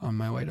car on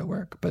my way to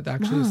work, but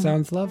actually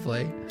sounds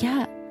lovely.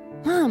 Yeah.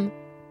 Mom,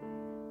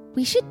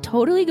 we should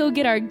totally go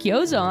get our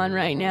gyoza on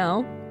right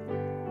now.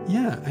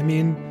 Yeah, I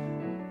mean,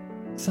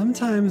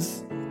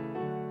 sometimes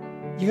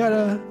you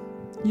gotta,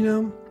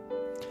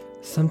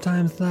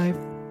 sometimes life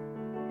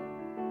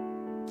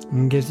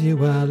gives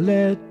you a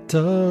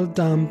little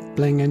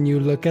dumpling, and you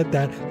look at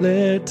that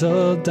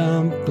little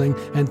dumpling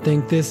and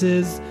think this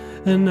is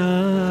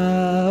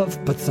enough.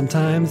 But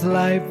sometimes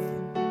life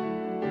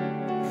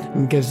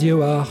gives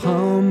you a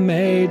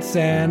homemade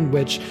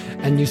sandwich,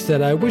 and you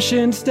said, I wish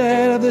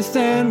instead of the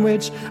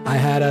sandwich I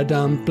had a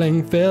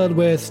dumpling filled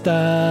with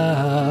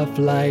stuff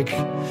like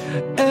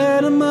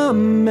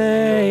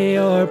edamame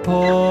or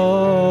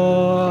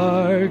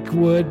pork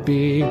would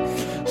be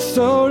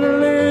so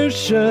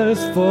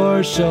delicious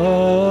for sure.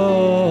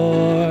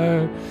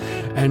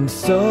 And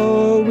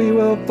so we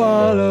will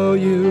follow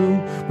you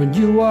when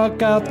you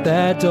walk out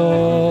that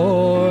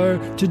door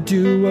to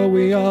do what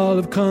we all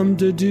have come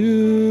to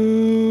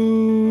do.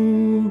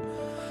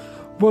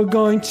 We're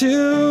going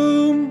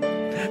to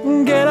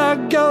get our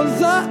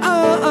gyoza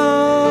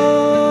on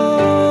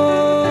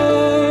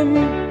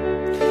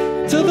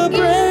till the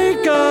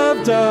break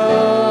of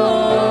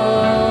dawn.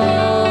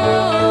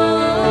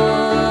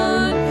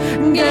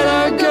 Get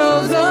our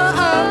gyoza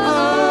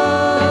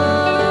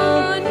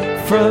on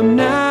from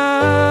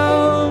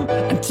now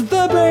to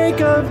the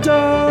break of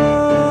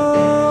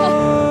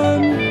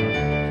dawn.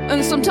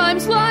 And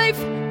sometimes life,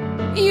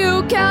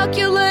 you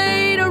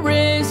calculate a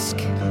risk,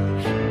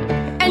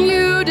 and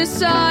you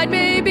decide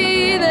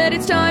maybe that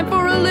it's time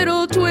for a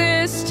little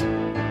twist.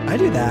 I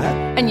do that.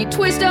 And you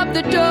twist up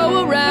the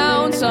dough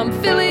around some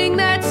filling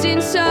that's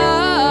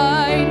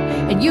inside,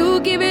 and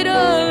you give it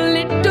a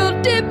little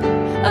dip,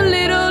 a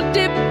little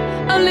dip,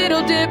 a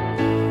little dip.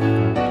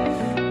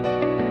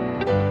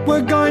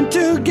 We're going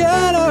to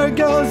get our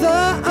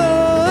gyoza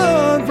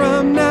on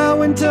from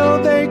now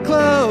until they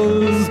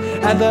close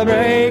at the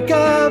break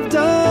of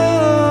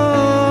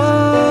dawn.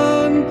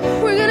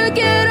 We're gonna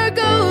get our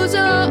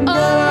gyoza on. Get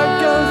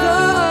our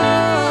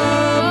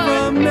gyoza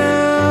on from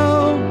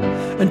now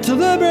until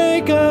the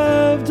break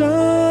of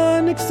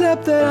dawn.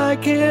 Except that I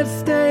can't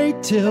stay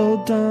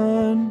till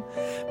dawn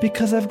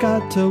because I've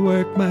got to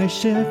work my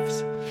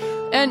shifts.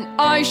 And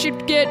I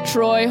should get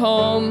Troy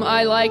home.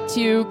 I like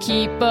to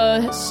keep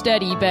a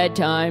steady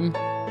bedtime.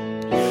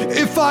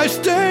 If I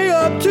stay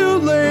up too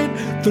late,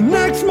 the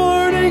next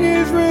morning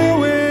is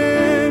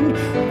ruined.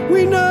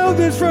 We know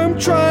this from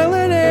trial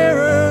and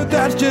error.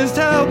 That's just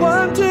how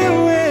I'm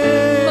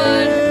doing.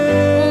 But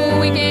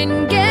we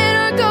can get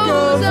our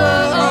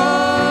gyoza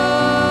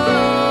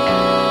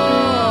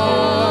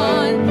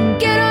on.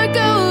 Get our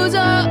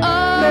gyoza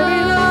on.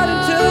 Maybe not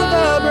until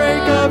the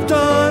break of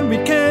dawn. We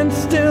can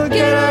still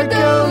get our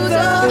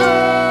gyoza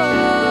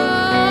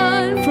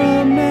on.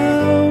 From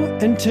now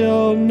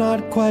until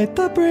not quite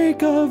the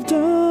break of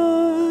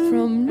dawn.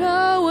 From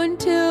now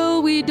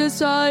until we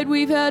decide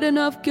we've had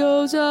enough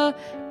gyoza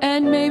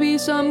and maybe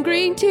some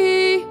green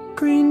tea.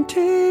 Green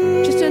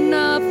tea. Just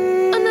enough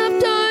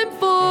time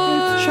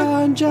for It's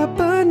cha in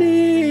Japanese.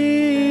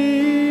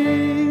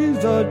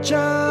 Oh,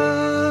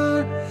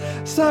 cha.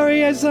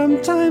 Sorry, I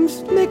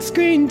sometimes mix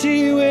green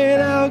tea with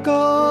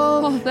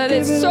alcohol. Oh, that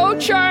is so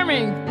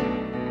charming.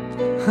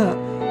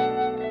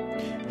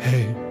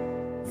 Hey,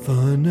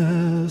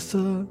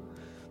 Vanessa,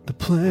 the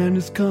plan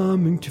is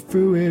coming to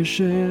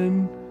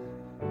fruition.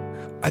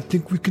 I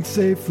think we can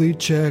safely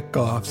check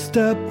off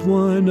step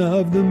 1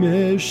 of the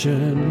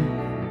mission.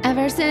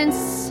 Ever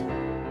since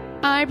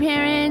our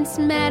parents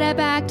met at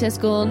back to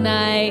school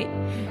night,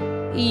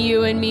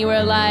 you and me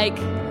were like,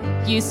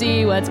 you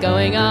see what's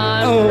going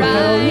on, Oh, right?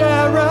 hell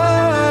yeah,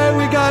 right.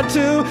 We got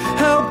to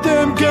help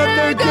them get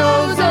their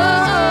gyoza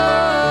on.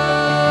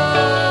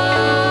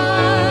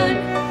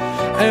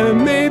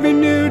 And maybe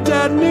new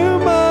dad, new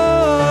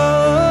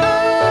mom.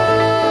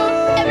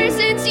 Ever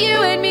since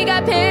you and me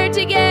got paired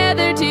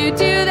together to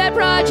do that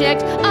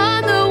project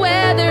on the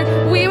weather,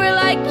 we were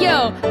like,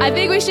 yo, I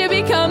think we should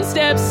become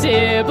step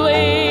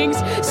siblings.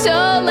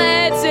 So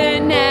let's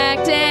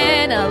enact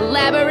an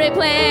elaborate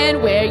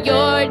plan where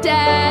your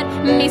dad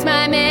meets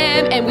my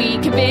mom, and we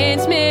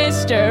convince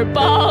Mr.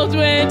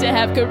 Baldwin to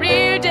have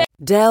career day.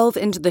 Delve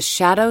into the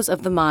shadows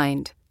of the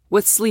mind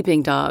with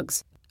Sleeping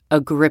Dogs, a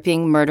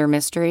gripping murder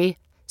mystery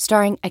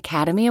starring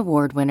Academy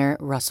Award winner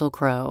Russell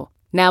Crowe.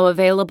 Now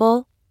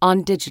available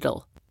on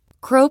digital.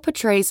 Crowe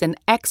portrays an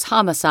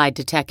ex-homicide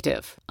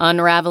detective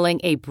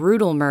unraveling a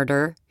brutal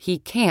murder he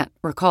can't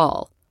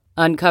recall.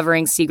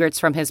 Uncovering secrets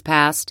from his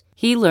past,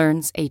 he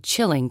learns a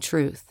chilling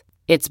truth.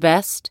 It's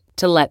best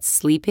to let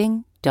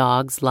sleeping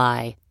dogs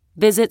lie.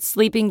 Visit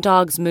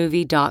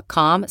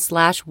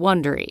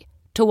sleepingdogsmovie.com/Wondery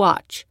to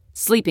watch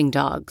Sleeping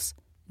Dogs,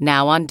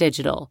 now on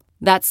digital.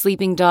 That's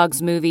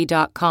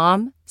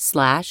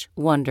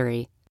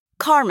sleepingdogsmovie.com/Wondery.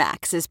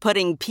 CarMax is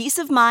putting peace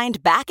of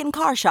mind back in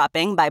car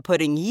shopping by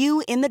putting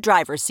you in the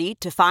driver's seat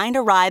to find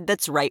a ride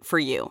that's right for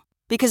you.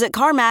 Because at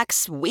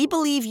CarMax, we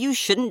believe you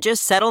shouldn't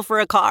just settle for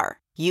a car.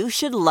 You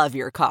should love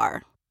your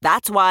car.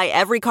 That's why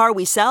every car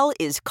we sell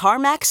is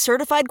CarMax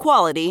certified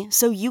quality,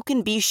 so you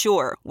can be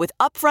sure with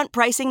upfront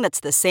pricing that's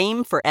the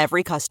same for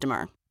every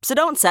customer. So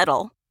don't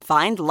settle.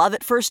 Find love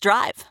at first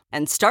drive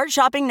and start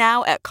shopping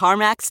now at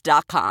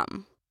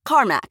CarMax.com.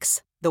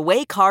 CarMax, the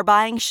way car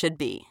buying should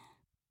be.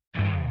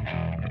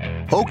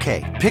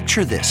 Okay,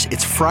 picture this.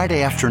 It's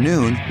Friday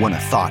afternoon when a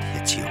thought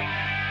hits you.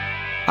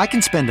 I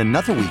can spend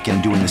another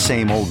weekend doing the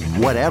same old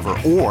whatever,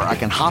 or I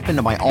can hop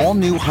into my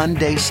all-new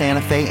Hyundai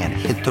Santa Fe and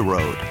hit the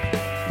road.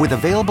 With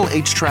available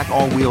H-Track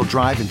all-wheel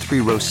drive and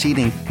 3-row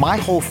seating, my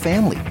whole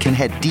family can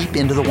head deep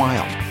into the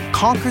wild.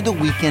 Conquer the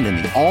weekend in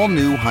the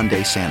all-new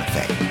Hyundai Santa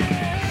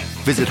Fe.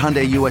 Visit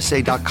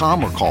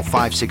HyundaiUSA.com or call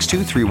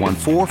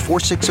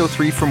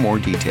 562-314-4603 for more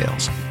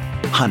details.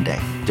 Hyundai,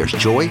 there's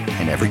joy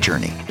in every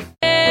journey.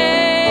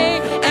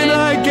 And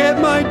I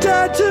get my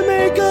dad to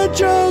make a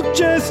joke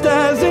just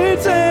as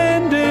it's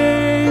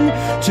ending,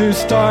 to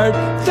start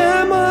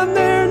them on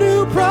their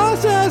new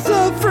process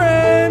of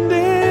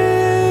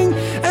friending.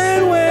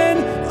 And when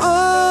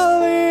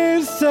all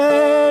is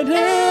said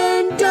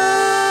and done,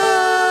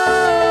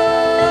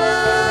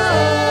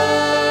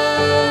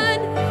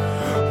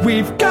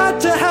 we've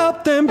got to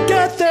help them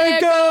get their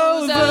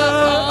goals on.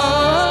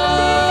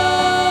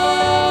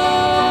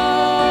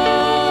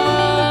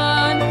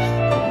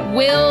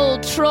 Will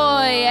Troy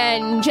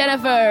and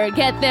Jennifer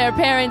get their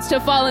parents to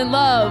fall in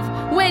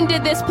love? When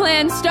did this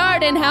plan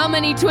start and how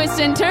many twists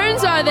and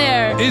turns are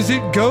there? Is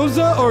it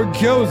Goza or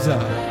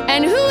Gyoza?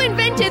 And who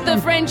invented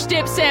the French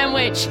dip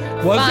sandwich?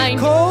 Was it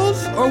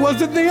Coles or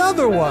was it the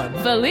other one?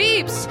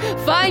 Philippe's.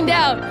 Find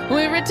out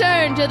when we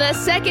return to the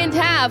second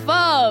half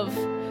of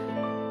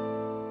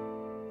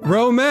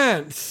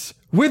Romance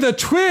with a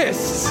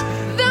Twist,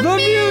 the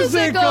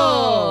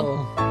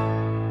musical.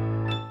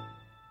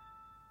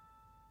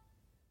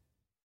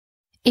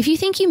 If you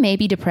think you may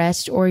be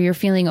depressed or you're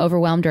feeling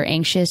overwhelmed or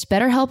anxious,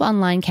 BetterHelp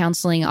Online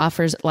Counseling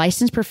offers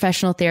licensed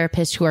professional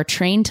therapists who are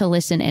trained to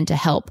listen and to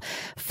help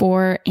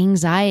for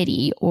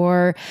anxiety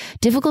or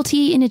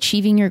difficulty in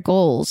achieving your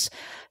goals,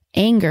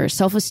 anger,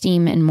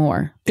 self-esteem, and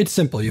more. It's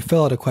simple. You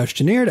fill out a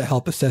questionnaire to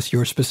help assess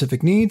your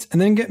specific needs and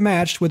then get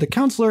matched with a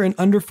counselor in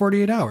under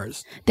 48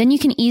 hours. Then you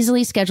can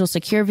easily schedule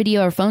secure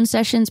video or phone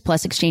sessions,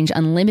 plus exchange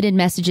unlimited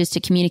messages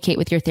to communicate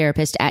with your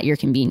therapist at your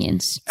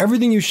convenience.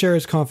 Everything you share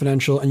is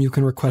confidential, and you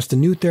can request a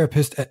new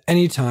therapist at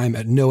any time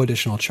at no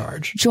additional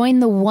charge. Join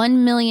the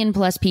 1 million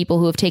plus people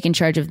who have taken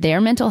charge of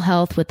their mental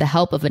health with the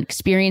help of an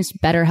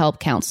experienced BetterHelp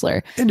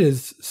counselor. It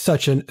is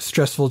such a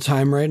stressful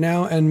time right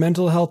now, and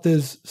mental health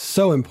is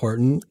so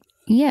important.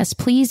 Yes,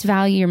 please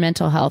value your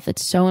mental health.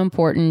 It's so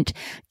important.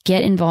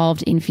 Get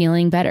involved in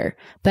feeling better.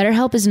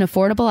 BetterHelp is an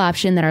affordable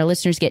option that our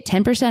listeners get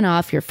 10%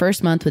 off your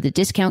first month with a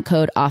discount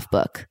code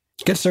OFFBOOK.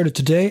 Get started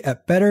today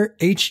at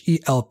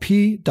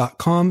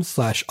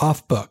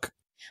betterhelp.com/offbook.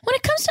 When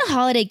it comes to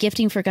holiday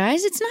gifting for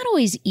guys, it's not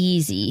always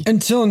easy.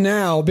 Until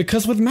now,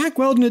 because with Mack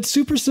Weldon, it's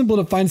super simple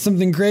to find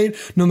something great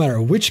no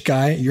matter which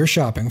guy you're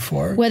shopping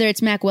for. Whether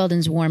it's Mack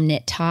Weldon's warm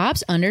knit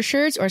tops,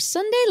 undershirts, or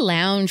Sunday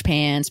lounge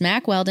pants,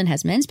 Mack Weldon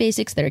has men's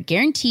basics that are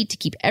guaranteed to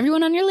keep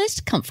everyone on your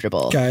list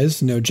comfortable.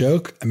 Guys, no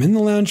joke. I'm in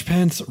the lounge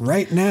pants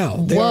right now.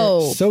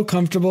 They're so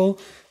comfortable.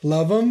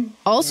 Love them.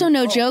 Also,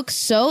 no joke,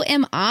 so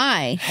am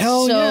I.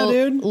 Hell yeah,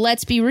 dude.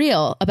 Let's be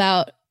real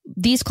about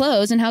these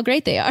clothes and how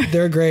great they are.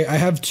 They're great. I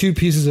have 2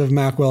 pieces of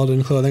Mack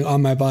Weldon clothing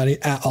on my body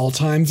at all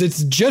times.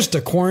 It's just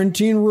a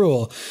quarantine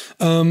rule.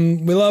 We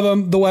love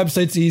them. The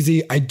website's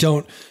easy. I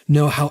don't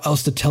know how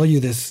else to tell you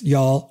this,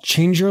 y'all.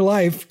 Change your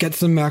life. Get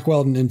some Mack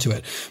Weldon into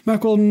it.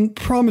 Mack Weldon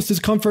promises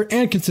comfort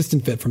and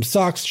consistent fit from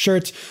socks,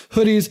 shirts,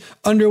 hoodies,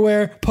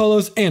 underwear,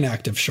 polos, and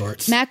active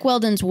shorts. Mack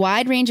Weldon's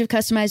wide range of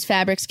customized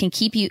fabrics can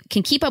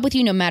keep up with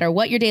you no matter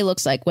what your day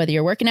looks like, whether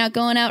you're working out,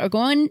 going out, or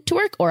going to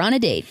work, or on a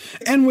date.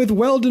 And with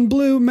Weldon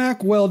Blue,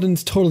 Mack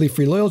Weldon's totally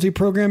free loyalty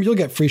program, you'll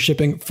get free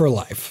shipping for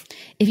life.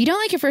 If you don't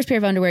like your first pair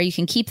of underwear, you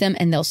can keep them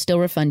and they'll still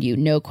refund you.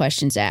 No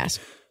questions asked.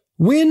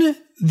 Win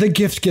the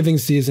gift giving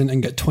season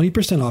and get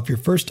 20% off your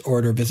first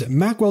order. Visit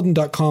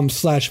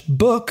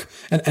MackWeldon.com/book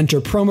and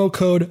enter promo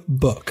code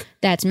BOOK.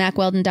 That's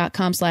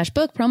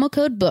MackWeldon.com/book, promo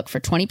code BOOK for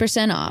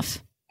 20%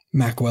 off.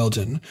 Mack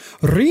Weldon,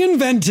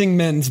 reinventing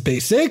men's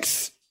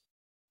basics.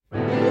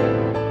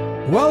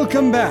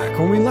 Welcome back.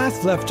 When we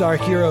last left our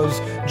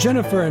heroes,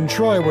 Jennifer and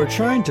Troy were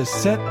trying to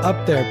set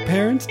up their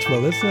parents,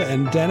 Twilissa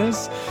and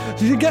Dennis,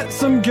 to get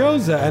some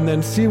gyoza and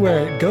then see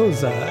where it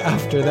goes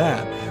after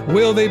that.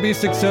 Will they be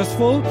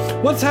successful?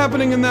 What's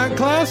happening in that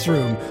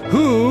classroom?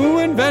 Who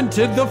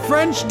invented the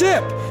French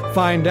dip?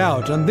 Find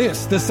out on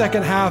this, the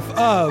second half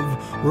of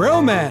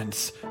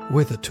Romance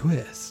with a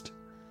Twist.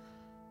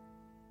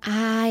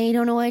 I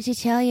don't know what to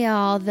tell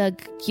y'all. The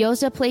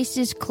gyoza place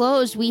is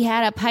closed. We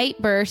had a pipe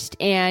burst,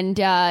 and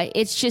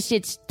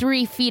it's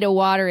 3 feet of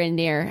water in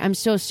there. I'm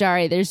so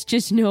sorry. There's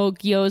just no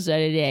gyoza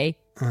today.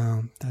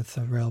 Oh, that's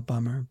a real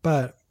bummer.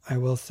 But I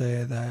will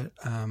say that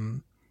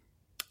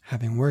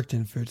having worked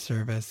in food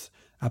service,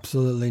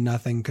 absolutely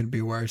nothing could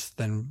be worse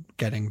than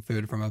getting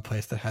food from a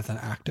place that has an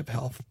active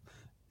health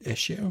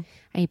issue.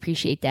 I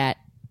appreciate that.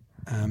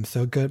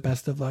 So good.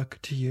 Best of luck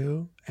to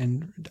you.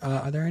 And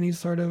are there any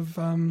sort of...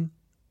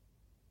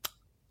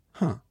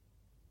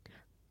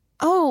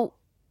 Oh,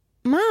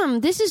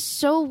 Mom, this is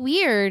so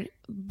weird,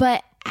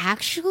 but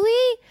actually,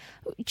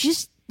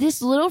 just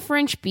this little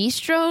French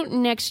bistro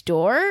next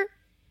door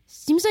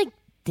seems like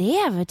they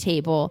have a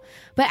table.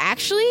 But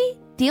actually,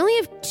 they only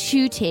have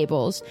 2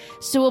 tables,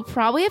 so we'll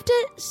probably have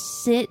to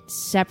sit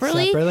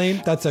separately.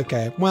 Separately? That's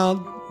okay. Well,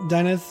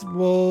 Dennis,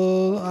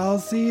 I'll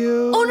see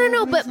you. Oh,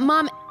 no, but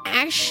Mom,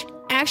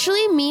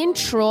 actually, me and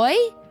Troy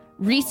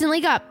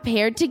recently got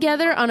paired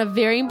together on a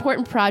very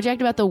important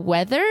project about the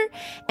weather,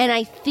 and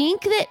I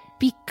think that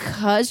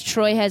because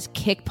Troy has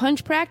kick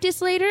punch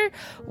practice later,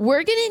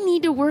 we're gonna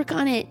need to work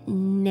on it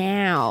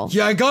now.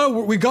 Yeah,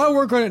 we gotta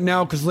work on it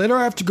now because later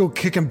I have to go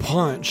kick and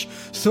punch.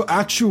 So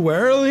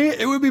actuarially,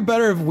 it would be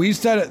better if we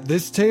sat at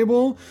this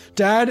table,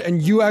 Dad,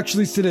 and you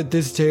actually sit at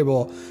this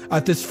table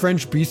at this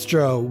French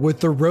bistro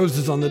with the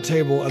roses on the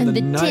table and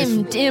the nice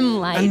dim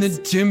lights. And the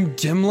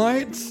dim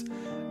lights.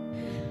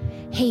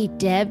 Hey,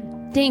 Deb,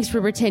 thanks for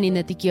pretending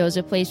that the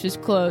gyoza place was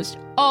closed.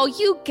 Oh,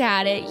 you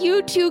got it.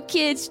 You 2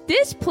 kids,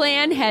 this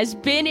plan has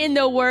been in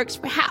the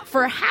works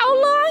for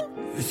how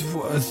long?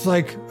 It's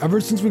like ever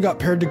since we got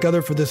paired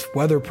together for this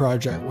weather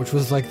project, which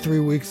was like 3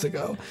 weeks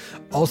ago.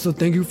 Also,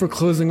 thank you for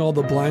closing all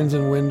the blinds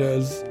and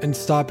windows and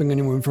stopping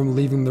anyone from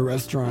leaving the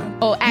restaurant.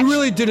 Oh, actually, you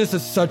really did us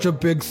such a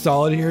big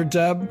solid here,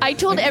 Deb. I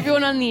told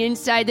everyone on the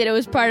inside that it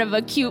was part of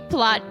a cute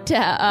plot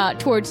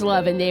towards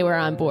love, and they were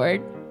on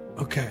board.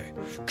 Okay,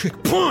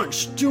 kick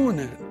punch, doing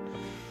it.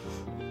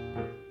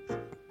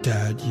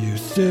 Dad, you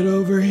sit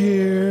over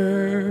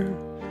here.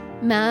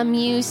 Mom,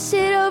 you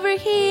sit over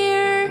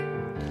here.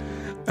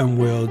 And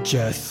we'll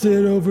just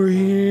sit over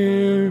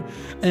here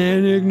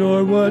and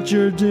ignore what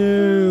you're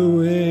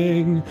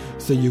doing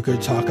so you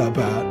could talk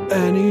about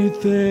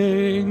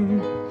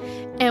anything.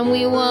 And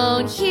we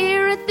won't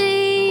hear a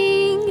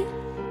thing.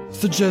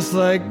 So just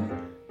like,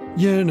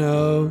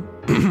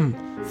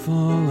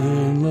 fall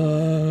in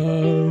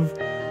love.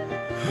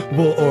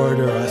 We'll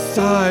order a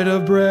side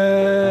of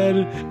bread,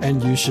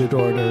 and you should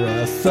order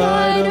a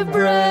side of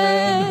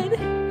bread.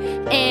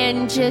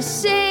 And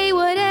just say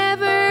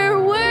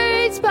whatever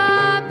words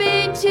pop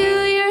into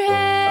your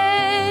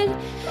head,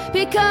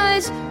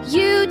 because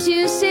you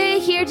 2 stay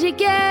here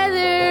together,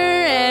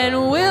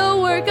 and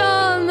we'll work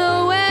on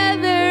the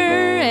weather,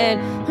 and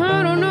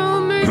I don't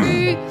know,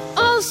 maybe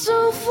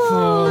also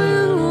fall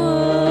in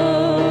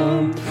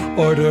love.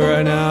 Order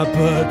an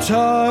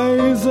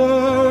appetizer.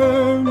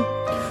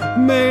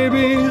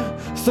 Maybe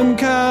some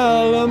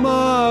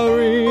calamari.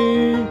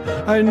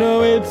 I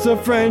know it's a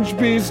French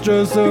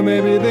bistro, so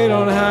maybe they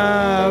don't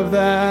have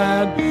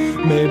that.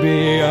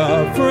 Maybe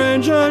a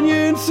French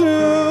onion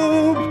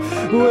soup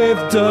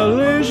with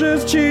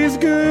delicious cheese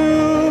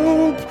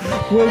goop.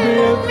 Will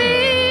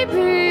be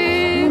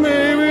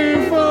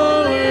maybe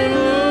fall in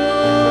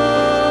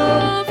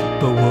love.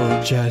 But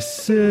we'll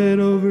just sit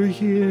over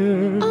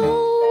here.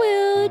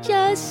 Oh, we'll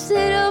just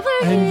sit over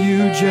here. And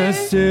you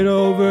just sit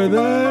over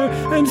there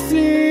and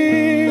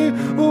see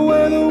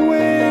where the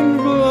wind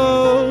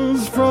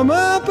blows from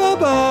up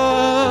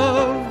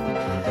above.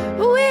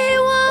 We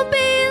won't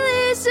be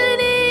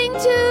listening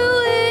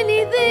to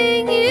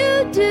anything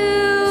you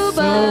do,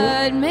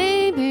 but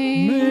maybe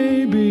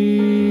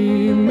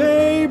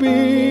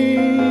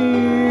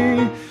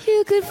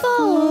you could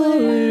fall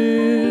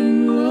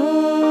in love.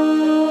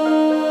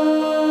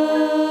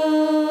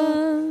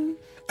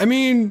 I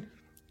mean,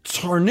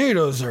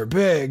 tornadoes are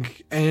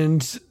big,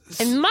 and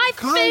my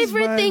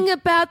favorite thing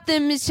about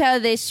them is how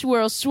they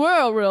swirl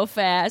real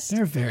fast.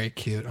 They're very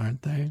cute,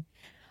 aren't they?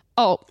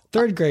 Oh.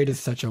 3rd grade is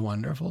such a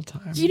wonderful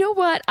time. You know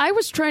what? I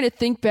was trying to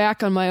think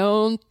back on my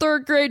own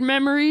 3rd grade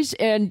memories,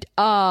 and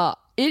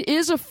it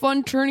is a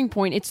fun turning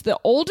point. It's the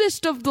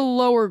oldest of the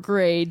lower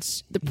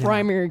grades, the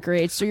primary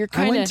grades, so you're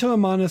kind of... I went to a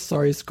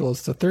Montessori school,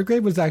 so 3rd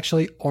grade was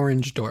actually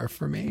Orange Door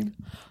for me.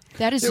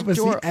 That is Orange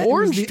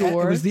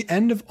Door. It was the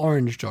end of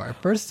Orange Door.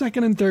 1st,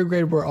 2nd, and 3rd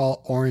grade were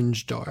all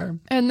Orange Door.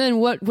 And then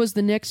what was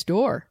the next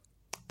door?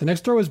 The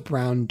next door was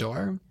Brown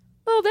Door.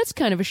 Oh, that's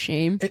kind of a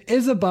shame. It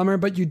is a bummer,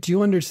 but you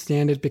do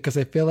understand it because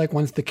I feel like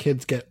once the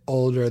kids get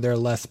older, they're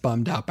less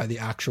bummed out by the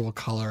actual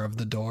color of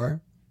the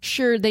door.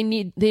 Sure, they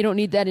don't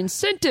need that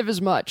incentive as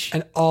much.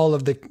 And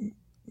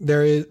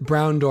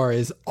Brown Door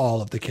is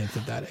all of the kids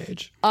of that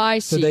age. I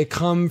see. So they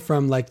come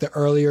from like the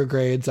earlier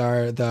grades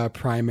are the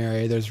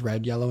primary. There's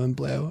red, yellow, and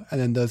blue. And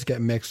then those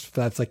get mixed.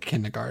 That's like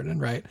kindergarten,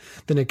 right?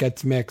 Then it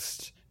gets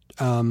mixed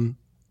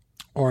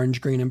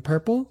orange, green, and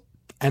purple,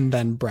 and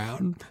then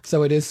brown.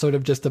 So it is sort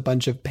of just a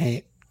bunch of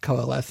paint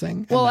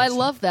coalescing. Well, I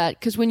love that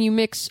because when you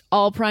mix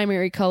all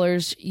primary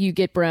colors, you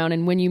get brown.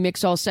 And when you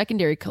mix all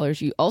secondary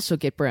colors, you also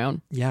get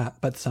brown. Yeah,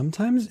 but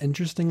sometimes,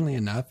 interestingly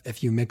enough,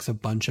 if you mix a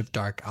bunch of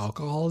dark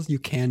alcohols, you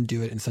can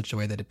do it in such a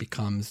way that it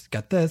becomes,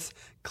 get this,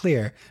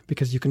 clear,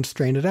 because you can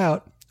strain it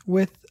out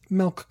with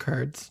milk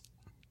curds.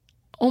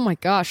 Oh my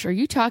gosh, are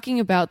you talking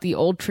about the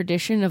old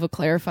tradition of a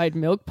clarified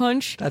milk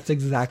punch? That's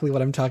exactly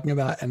what I'm talking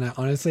about, and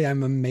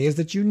I'm amazed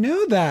that you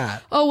knew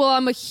that. Oh, well,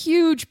 I'm a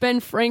huge Ben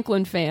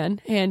Franklin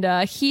fan, and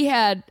he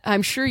had,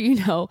 I'm sure you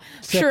know,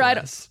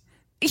 syphilis.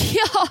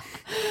 Yeah,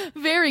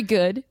 very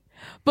good.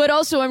 But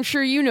also, I'm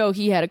sure you know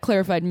he had a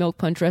clarified milk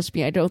punch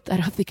recipe. I don't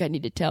think I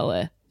need to tell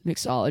a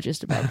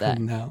mixologist about that.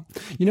 No.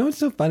 You know what's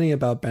so funny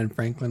about Ben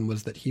Franklin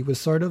was that he was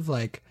sort of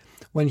like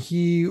when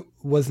he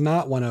was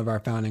not one of our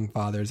founding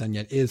fathers and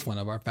yet is one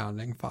of our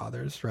founding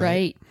fathers, right?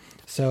 Right.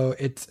 So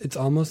it's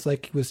almost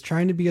like he was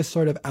trying to be a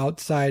sort of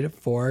outside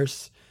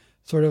force,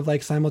 sort of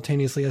like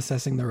simultaneously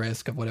assessing the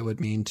risk of what it would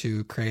mean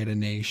to create a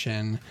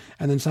nation,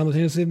 and then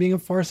simultaneously being a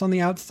force on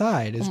the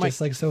outside. It's just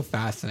like so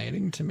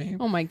fascinating to me.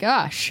 Oh my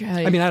gosh.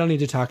 I mean, I don't need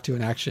to talk to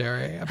an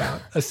actuary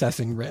about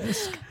assessing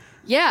risk.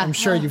 Yeah. I'm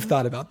sure you've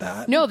thought about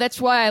that. No,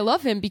 that's why I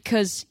love him,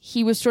 because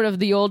he was sort of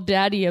the old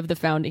daddy of the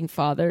founding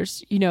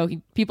fathers. You know,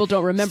 people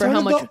don't remember Sort how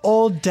of much the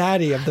old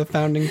daddy of the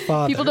founding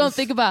fathers. people don't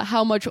think about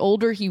how much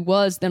older he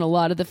was than a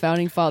lot of the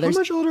founding fathers. How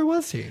much older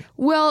was he?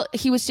 Well,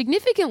 he was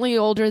significantly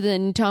older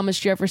than Thomas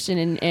Jefferson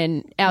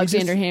and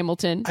Alexander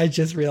Hamilton. I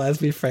just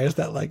realized we phrased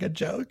that like a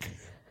joke.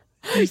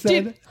 You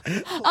said,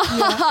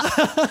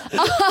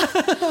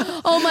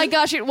 Oh my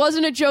gosh, it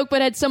wasn't a joke, but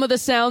had some of the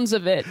sounds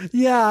of it.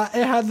 yeah,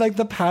 it had like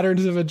the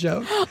patterns of a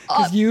joke.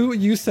 Because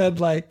you said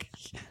like...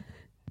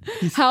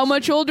 How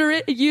much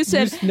older you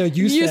said?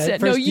 You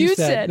said. No, First you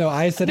said. No,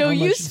 I said No, how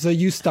you much. So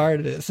you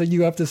started it. So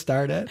you have to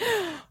start it.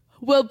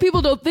 Well,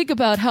 people don't think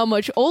about how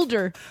much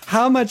older.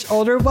 How much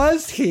older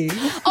was he?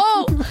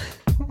 Oh!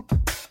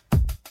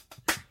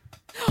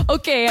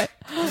 Okay.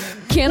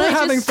 Can We're I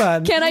having just,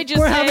 fun. Can I just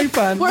We're say having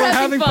fun. We're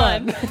having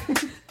fun.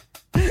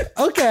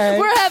 Okay.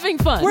 We're having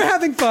fun. We're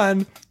having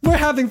fun. We're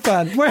having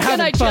fun. We're having fun.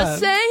 Can I just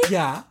say?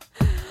 Yeah.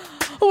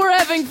 We're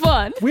having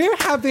fun. We're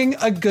having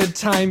a good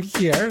time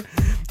here.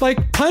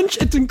 Like Punch,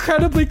 it's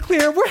incredibly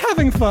clear. We're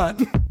having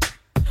fun.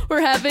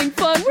 We're having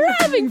fun. We're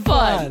having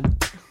fun.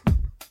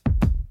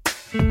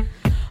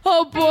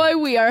 Oh boy,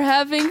 we are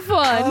having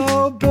fun.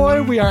 Oh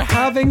boy, we are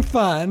having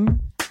fun.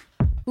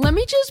 Let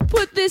me just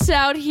put this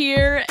out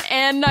here,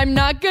 and I'm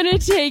not gonna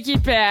take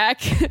it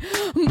back,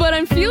 but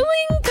I'm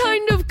feeling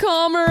kind of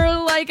calmer,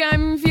 like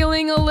I'm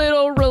feeling a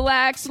little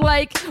relaxed,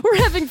 like we're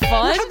having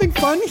fun. We're having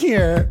fun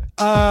here.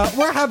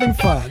 We're having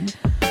fun.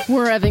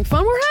 We're having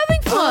fun. We're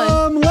having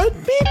fun. Let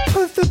me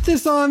put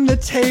this on the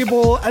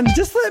table and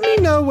just let me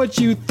know what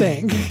you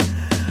think.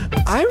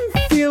 I'm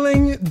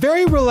feeling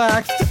very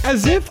relaxed,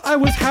 as if I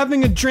was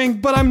having a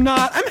drink, but I'm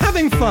not. I'm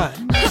having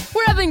fun.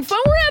 We're having fun.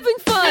 We're having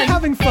fun. We're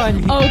having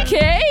fun here.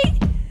 Okay.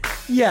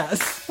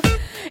 Yes.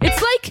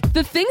 It's like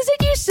the things that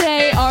you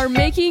say are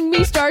making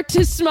me start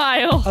to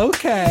smile.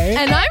 Okay.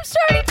 And I'm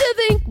starting to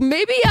think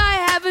maybe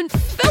I haven't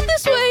felt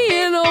this way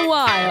in a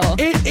while.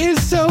 It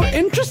is so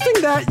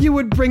interesting that you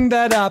would bring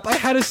that up. I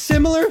had a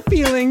similar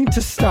feeling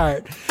to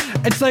start.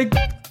 It's like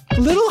a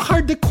little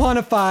hard to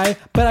quantify,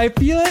 but I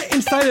feel it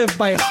inside of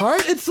my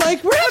heart. It's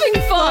like we're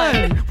having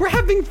fun. We're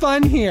having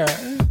fun here.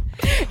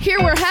 Here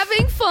we're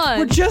having fun.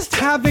 We're just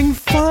having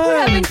fun. We're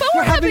having fun.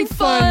 We're having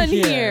fun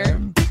here.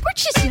 We're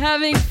just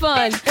having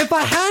fun. If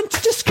I had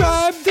to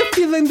describe the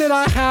feeling that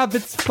I have,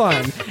 it's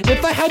fun.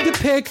 If I had to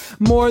pick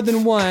more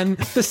than one,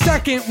 the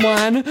second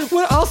one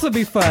would also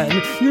be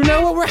fun. You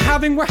know what we're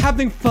having? We're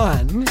having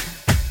fun.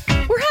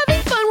 We're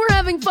having fun. We're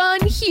having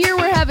fun here.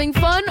 We're having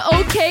fun.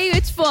 Okay,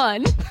 it's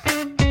fun.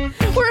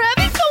 We're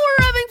having fun.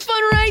 We're having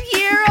fun right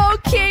here.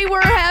 Okay,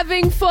 we're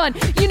having fun.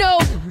 You know,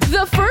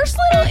 the first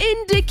little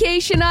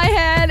indication I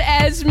had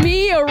as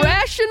me, a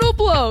rational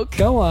bloke,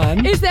 go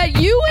on, is that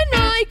you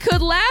and I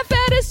could laugh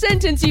at a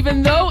sentence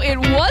even though it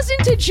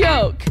wasn't a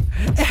joke.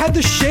 It had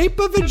the shape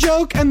of a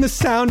joke and the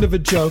sound of a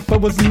joke,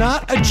 but was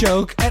not a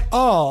joke at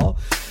all.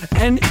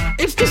 And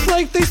it's just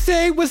like they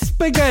say with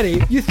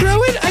spaghetti. You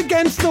throw it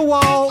against the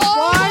wall.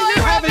 Why?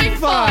 You're having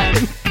fun.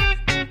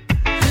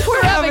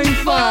 We're having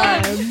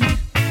fun.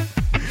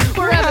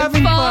 We're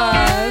having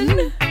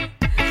fun.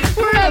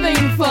 We're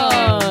having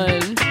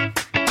fun.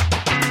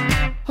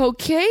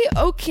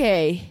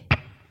 Okay.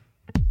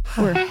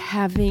 We're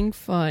having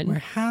fun. We're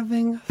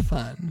having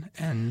fun.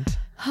 And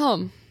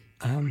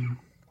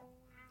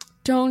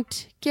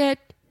don't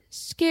get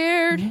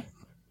scared.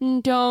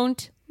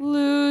 Don't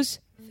lose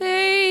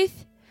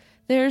faith.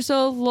 There's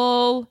a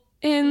lull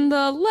in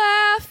the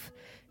laugh.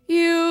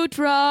 You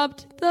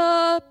dropped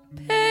the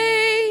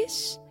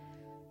pace.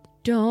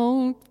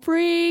 Don't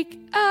freak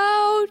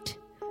out.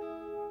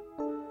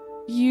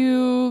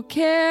 You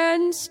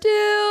can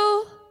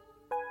still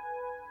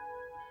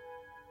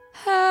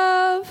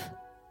have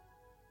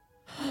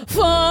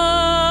fun.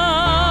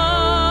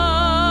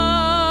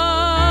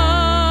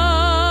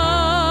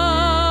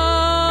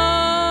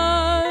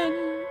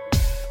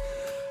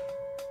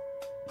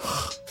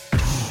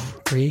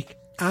 Freak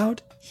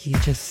out. He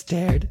just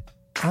stared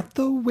out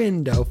the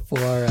window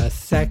for a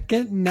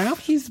second. Now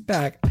he's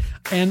back,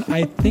 and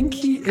I think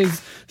he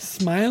is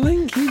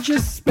smiling. He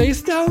just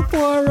spaced out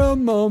for a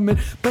moment,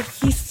 but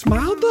he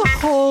smiled the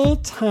whole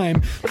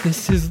time.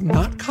 This is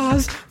not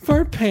cause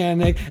for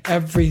panic.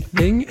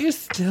 Everything is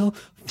still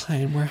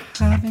fine. We're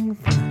having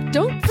fun.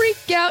 Don't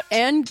freak out,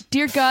 and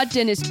dear God,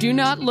 Dennis, do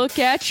not look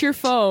at your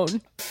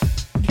phone.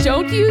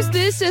 Don't use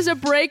this as a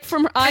break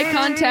from eye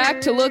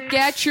contact to look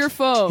at your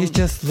phone. He's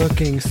just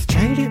looking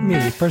straight at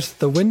me. First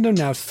the window,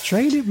 now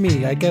straight at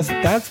me. I guess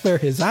that's where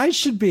his eyes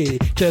should be.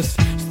 Just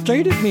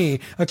straight at me.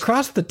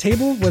 Across the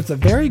table was a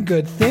very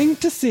good thing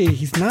to see.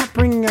 He's not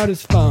bringing out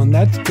his phone.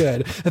 That's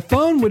good. A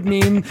phone would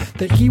mean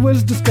that he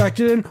was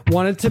distracted and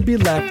wanted to be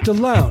left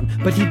alone.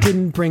 But he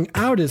didn't bring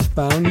out his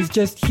phone. He's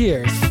just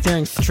here,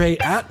 staring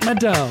straight at my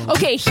dome.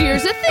 Okay,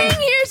 here's a thing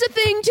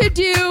to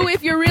do.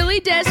 If you're really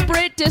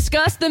desperate,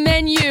 discuss the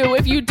menu.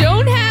 If you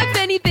don't have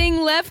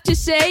anything left to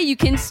say, you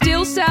can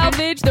still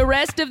salvage the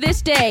rest of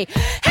this day.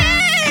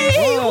 Hey!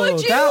 Whoa,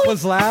 that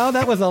was loud.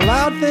 That was a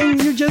loud thing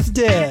you just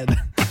did.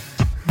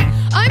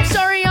 I'm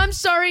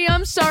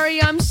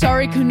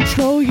sorry.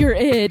 Control your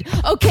id.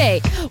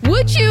 Okay,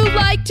 would you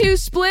like to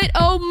split?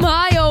 Oh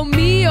my, oh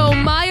me, oh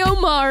my, oh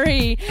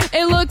Mari.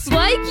 It looks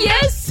like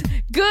yes.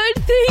 Good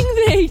thing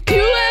they do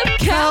have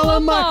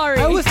calamari.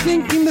 I was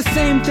thinking the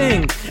same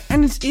thing.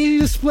 And it's easy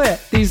to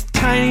split these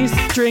tiny,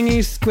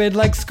 stringy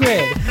squid-like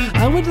squid.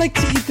 I would like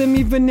to eat them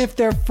even if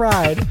they're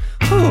fried.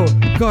 Oh,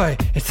 boy,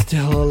 it's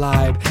still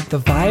alive. The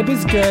vibe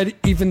is good,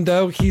 even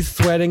though he's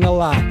sweating a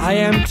lot. I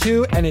am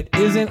too, and it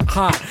isn't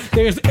hot.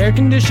 There's air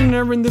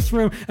conditioner in this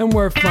room, and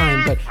we're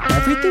fine. But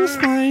everything's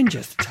fine,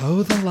 just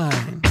toe the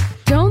line.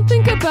 Don't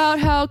think about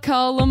how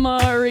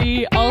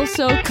calamari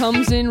also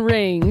comes in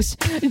rings.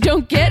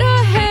 Don't get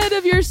ahead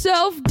of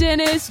yourself,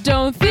 Dennis.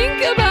 Don't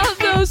think about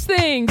those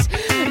things.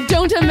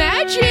 Don't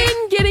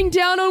imagine getting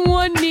down on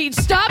one knee.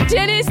 Stop,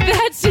 Dennis.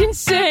 That's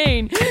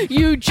insane.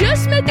 You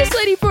just met this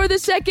lady for the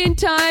second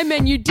time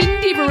and you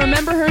didn't even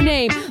remember her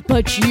name.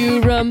 But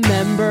you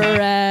remember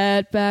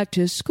at back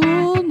to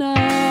school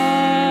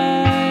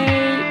night.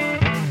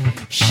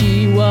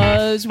 She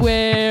was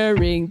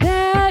wearing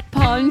that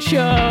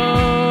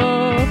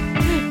poncho.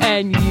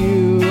 And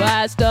you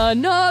asked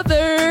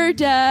another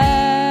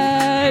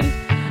dad.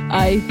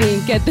 I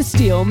think at the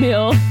steel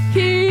mill,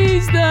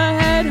 he's the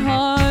head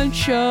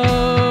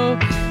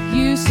honcho.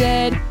 You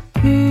said,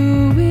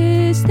 who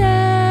is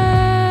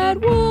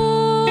that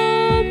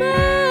woman?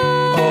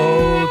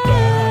 Oh,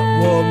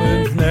 that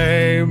woman's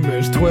name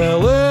is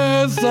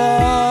Twilissa.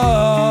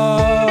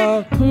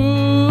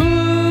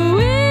 Who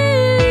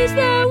is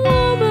that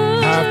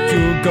woman? Have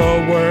to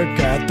go work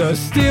at the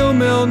steel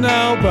mill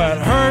now, but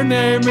her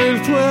name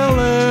is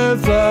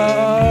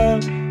Twilissa.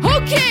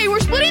 Okay, we're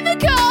splitting the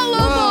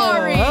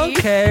calamari. Oh,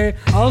 okay,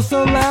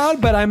 also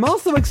loud, but I'm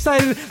also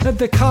excited that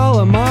the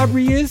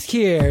calamari is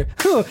here.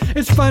 Whew,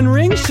 it's fun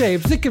ring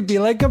shapes. It could be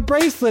like a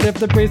bracelet if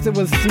the bracelet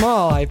was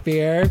small, I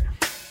fear.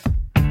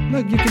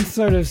 Look, you can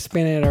sort of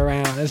spin it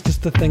around. It's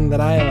just the thing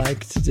that I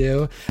like to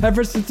do.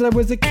 Ever since I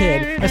was a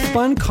kid, I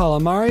spun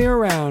calamari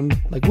around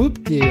like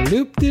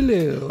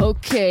whoop-de-loop-de-loo.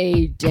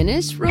 Okay,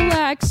 Dennis,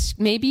 relax.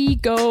 Maybe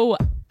go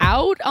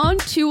out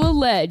onto a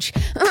ledge.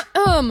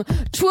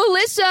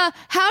 Twilissa,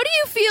 how do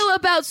you feel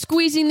about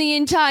squeezing the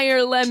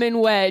entire lemon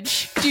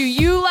wedge? Do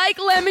you like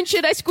lemon?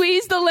 Should I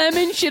squeeze the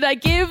lemon? Should I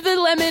give the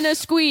lemon a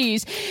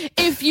squeeze?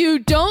 If you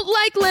don't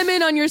like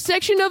lemon on your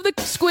section of the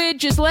squid,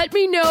 just let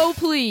me know,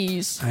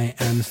 please. I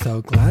am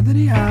so glad that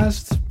he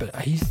asked, but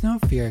he's no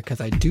fear, because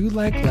I do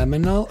like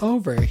lemon all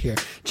over here.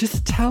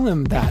 Just tell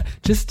him that.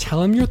 Just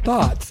tell him your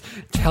thoughts.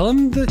 Tell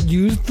him to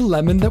use the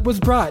lemon that was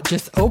brought.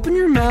 Just open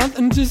your mouth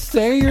and just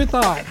say your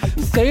thought.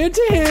 Say it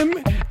to him.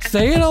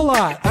 Say it a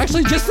lot.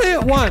 Actually, just say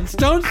it once.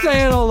 Don't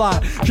say it a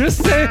lot.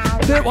 Just say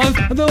it once.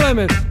 The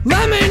lemon.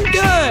 Lemon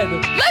good.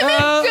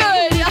 Lemon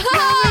good.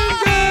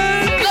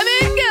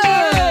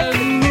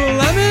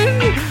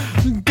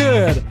 Lemon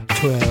good.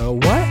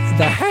 What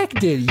the heck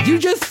did you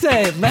just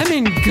say?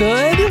 Lemon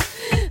good?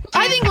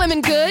 I think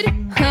lemon good.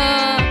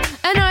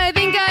 And I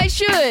think I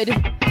should.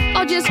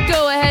 I'll just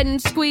go ahead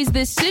and squeeze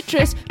this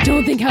citrus.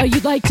 Don't think how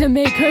you'd like to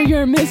make her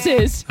your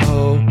missus.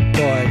 Oh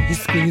boy, he's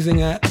squeezing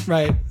it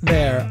right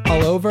there.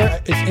 All over,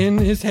 it's in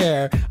his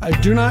hair. I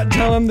do not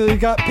tell him that he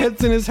got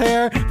pits in his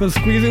hair, but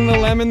squeezing the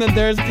lemon that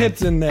there's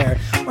pits in there.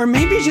 Or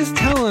maybe just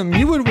tell him.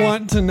 You would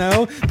want to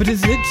know, but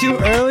is it too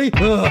early?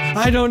 Ugh,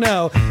 I don't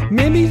know.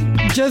 Maybe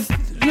just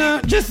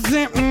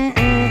say,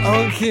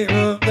 okay.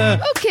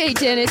 Okay,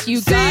 Dennis,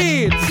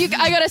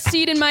 I got a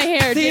seed in my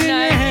hair, seed didn't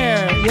I? Seed in your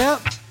hair, yep.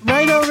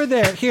 Right over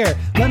there. Here,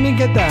 let me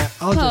get that.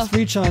 I'll just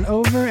reach on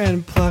over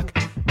and pluck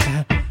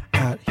that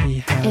out. He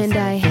has and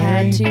I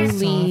had to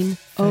lean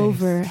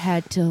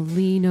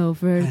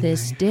over,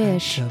 this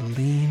dish.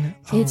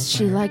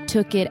 She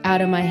took it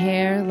out of my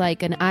hair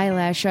like an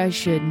eyelash. I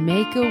should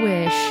make a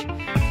wish.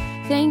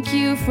 Thank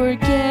you for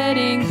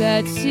getting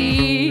that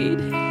seed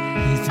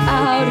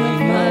out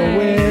of my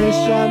wish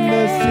on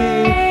the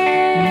seed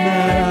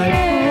that I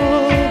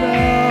pulled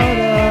out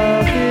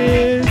of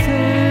his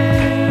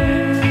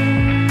hand.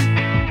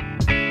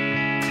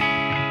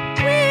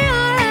 We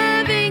are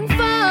having fun.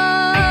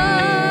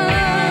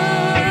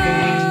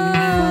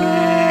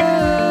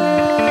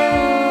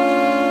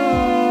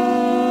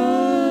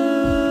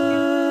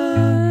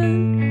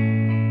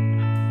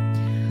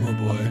 Oh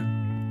boy.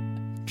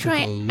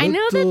 I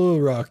know that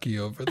little rocky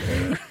over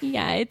there.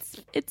 Yeah,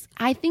 it's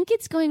I think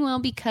it's going well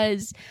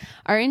because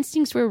our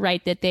instincts were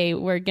right that they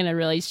were going to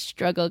really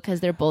struggle because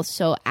they're both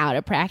so out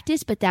of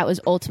practice, but that was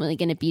ultimately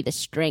going to be the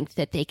strength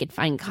that they could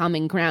find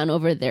common ground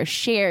over their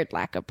shared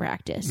lack of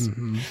practice.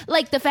 Mm-hmm.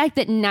 Like the fact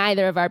that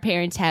neither of our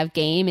parents have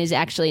game is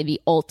actually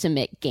the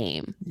ultimate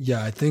game.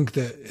 Yeah, I think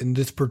that in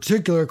this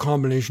particular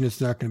combination,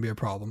 it's not going to be a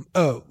problem.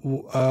 Oh,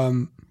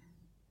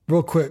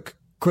 real quick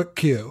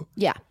cue.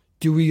 Yeah.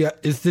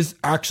 Is this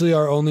actually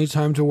our only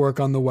time to work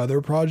on the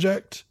weather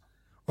project?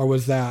 Or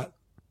was that...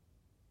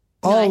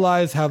 All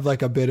lies have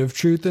like a bit of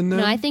truth in them?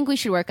 No, I think we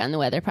should work on the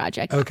weather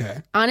project. Okay.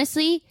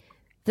 Honestly,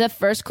 the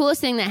first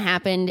coolest thing that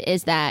happened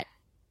is that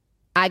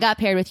I got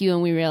paired with you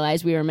and we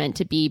realized we were meant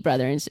to be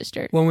brother and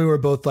sister. When we were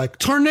both like,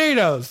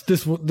 tornadoes!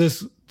 This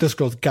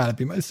girl's gotta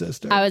be my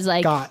sister. I was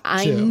like,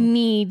 I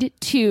need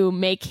to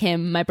make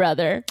him my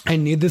brother. I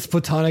need this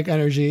platonic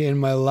energy in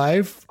my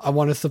life. I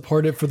want to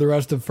support it for the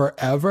rest of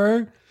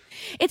forever.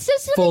 It's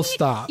just full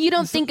stop. You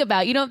don't think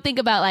about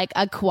like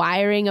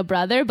acquiring a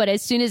brother, but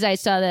as soon as I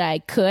saw that I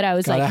could, I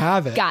was Gotta like,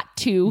 have it. Got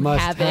to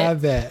Must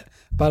have it.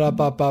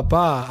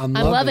 Ba-da-ba-ba-ba. I'm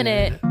loving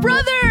it.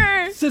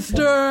 Brother!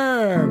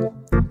 Sister!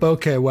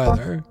 Bouquet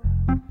weather.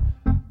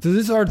 So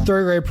this is our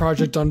third grade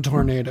project on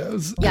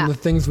tornadoes and the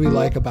things we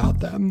like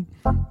about them.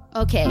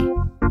 Okay.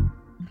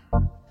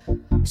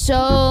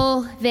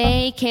 So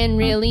they can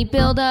really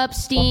build up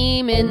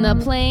steam in the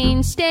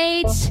plain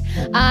states.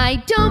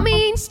 I don't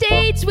mean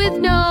states with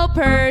no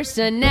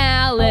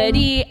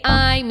personality.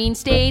 I mean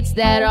states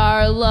that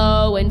are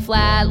low and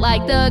flat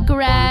like the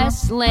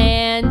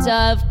grasslands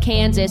of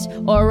Kansas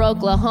or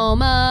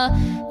Oklahoma.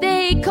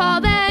 They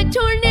call that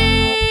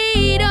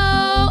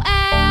Tornado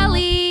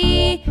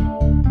Alley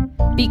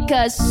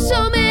because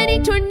so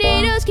many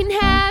tornadoes can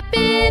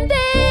happen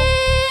there.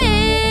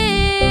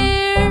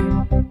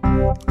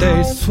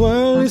 They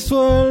swirly,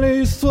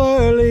 swirly,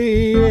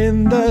 swirly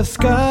in the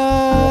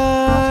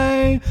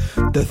sky.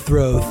 They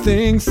throw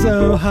things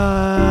so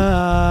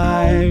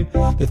high.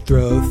 They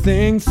throw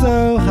things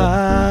so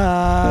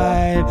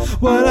high.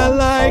 What I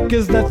like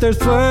is that they're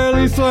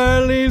swirly,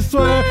 swirly,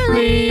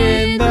 swirly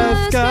in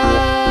the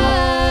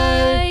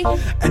sky.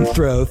 And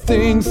throw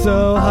things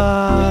so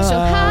high. So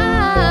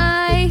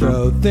high. They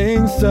throw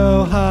things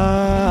so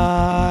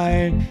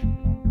high.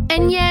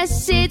 And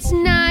yes, it's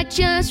not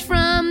just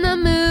from the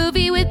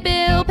movie with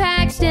Bill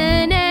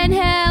Paxton and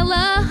Helen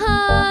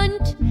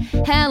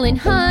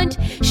Hunt.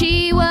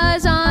 She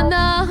was on the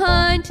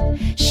hunt.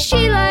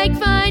 She liked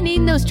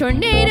finding those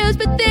tornadoes,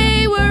 but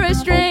they were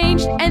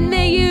estranged and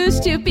they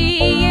used to be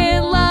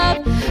in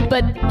love.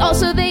 But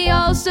also they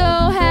also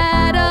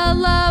had a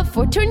love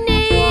for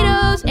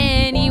tornadoes.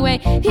 Anyway,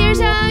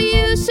 here's how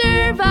you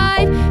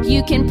survive.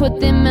 You can put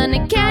them in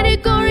a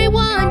category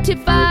 1 to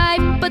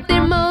 5, but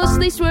they're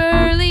mostly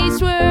swirly,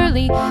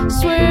 swirly,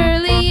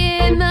 swirly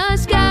in the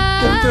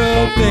sky. They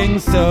throw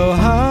things so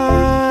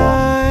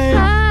high. They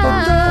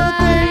throw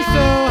things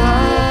so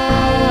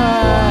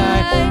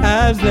high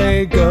as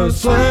they go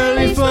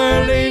swirly,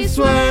 swirly,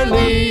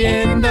 swirly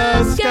in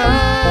the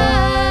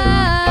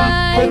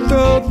sky. They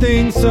throw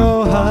things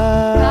so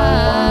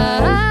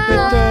high. They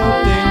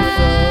throw things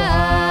so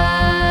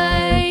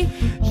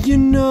high. You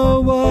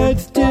know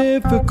what's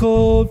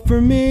difficult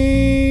for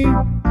me?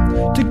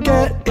 To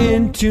get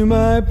into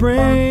my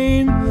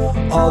brain,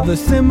 all the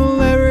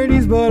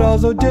similarities but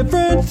also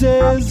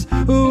differences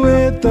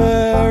with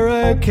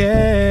the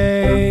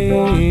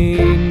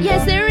hurricane.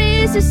 Yes, there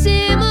is a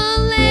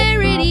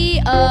similarity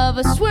of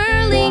a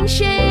swirling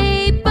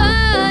shape,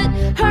 but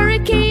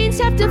hurricanes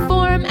have to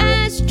form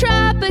as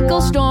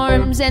tropical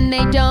storms, and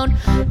they don't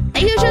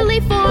usually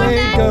form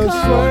that They go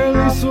cold.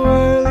 swirly,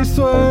 swirly,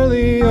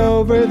 swirly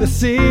over the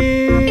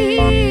sea.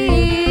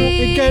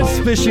 It gets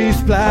splishy,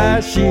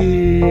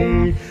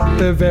 splashy.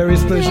 They're very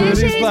splishy,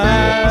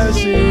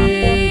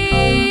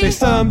 splashy. They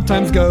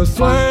sometimes go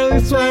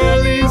swirly,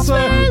 swirly,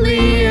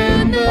 swirly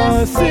in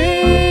the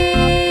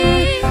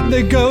sea.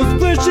 They go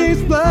splishy,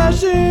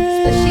 splashy.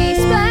 Splishy,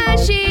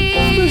 splashy.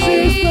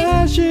 Splishy,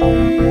 splashy.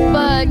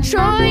 But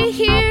Troy,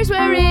 here's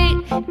where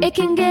it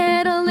can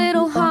get a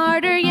little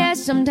harder.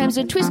 Yes, sometimes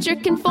a twister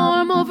can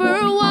form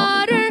over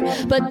water,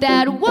 but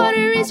that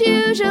water is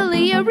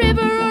usually a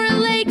river or a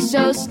lake,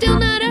 so still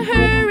not a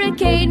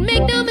hurricane,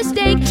 make no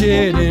mistake.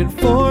 Didn't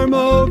form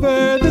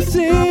over the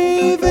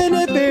sea, even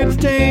if it's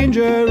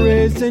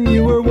dangerous and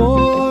you were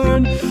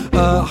warned.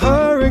 A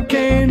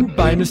hurricane,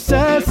 by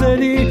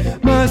necessity,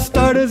 must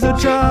start as a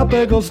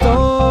tropical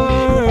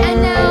storm.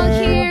 And now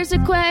here's a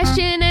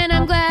question, and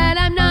I'm glad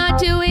I'm not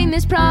doing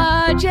this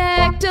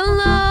project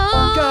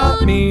alone.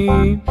 Got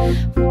me.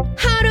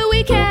 How do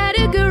we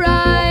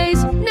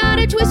categorize not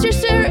a twister,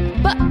 sir,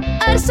 but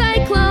a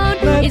cyclone?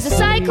 Is a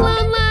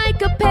cyclone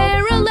like a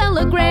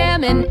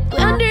parallelogram, and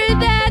under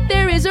that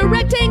there is a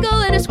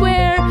rectangle and a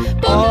square?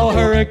 All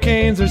hurricanes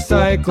hurricanes or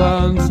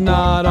cyclones,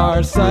 not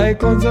our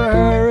cyclones or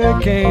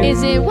hurricanes.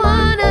 Is it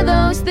one of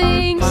those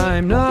things?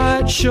 I'm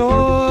not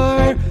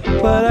sure,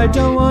 but I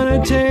don't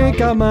want to take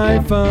out my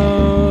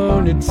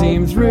phone. It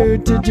seems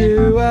rude to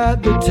do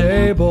at the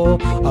table.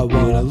 I want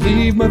to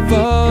leave my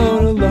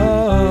phone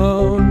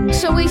alone.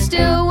 So we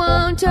still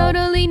won't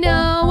totally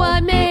know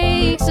what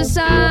makes a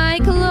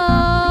cyclone.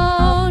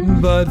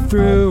 But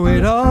through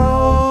it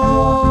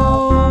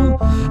all,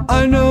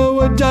 I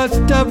know a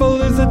dust devil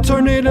is a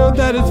tornado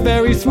that is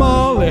very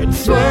small.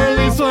 It's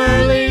swirly,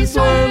 swirly,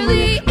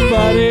 swirly,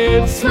 but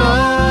it's small.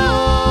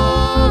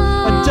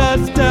 A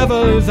dust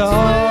devil is all.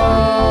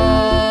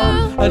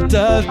 A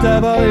dust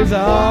devil is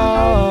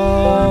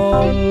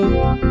all.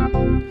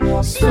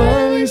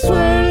 Swirly,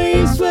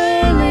 swirly,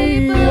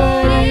 swirly,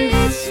 but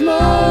it's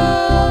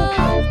small.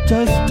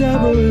 Dust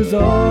devil is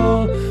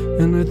all.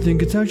 And I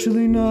think it's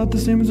actually not the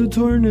same as a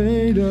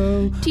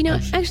tornado. Do you know,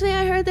 actually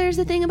I heard there's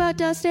a thing about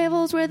dust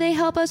devils where they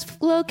help us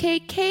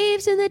locate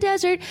caves in the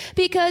desert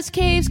because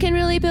caves can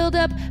really build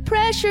up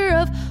pressure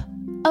of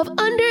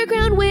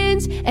underground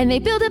winds, and they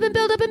build up and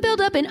build up and build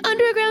up in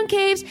underground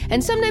caves,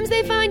 and sometimes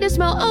they find a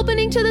small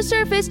opening to the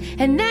surface,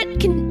 and that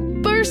can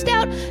burst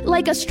out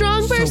like a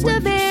strong burst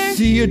of air.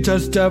 See a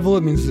dust devil,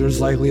 it means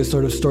there's likely a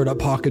sort of stored up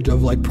pocket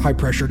of like high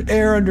pressured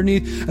air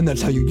underneath, and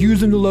that's how you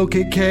use them to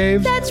locate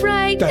caves. That's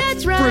right,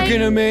 that's right.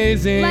 Freaking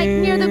amazing. Like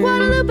near the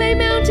Guadalupe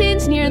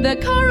Mountains, near the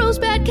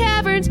Carlsbad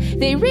Caverns,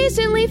 they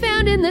recently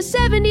found in the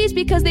 70s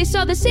because they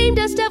saw the same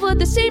dust devil at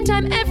the same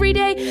time every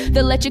day.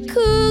 The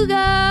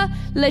Lechaluga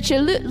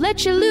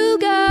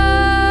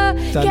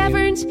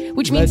Caverns,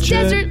 which means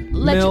desert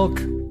milk.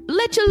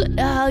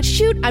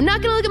 Shoot, I'm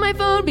not gonna look at my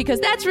phone because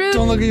that's rude.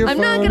 Don't look at your phone.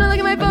 I'm not gonna look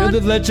at my phone. I know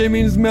that leche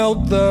means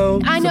milk, though.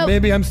 I know. So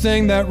maybe I'm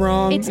saying that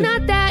wrong. It's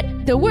not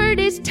that. The word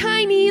is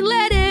tiny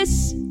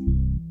lettuce.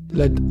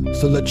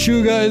 So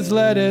lechuga is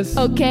lettuce.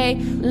 Okay.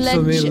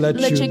 So maybe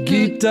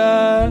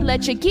lechuguita.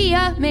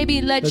 Lechuguilla,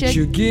 maybe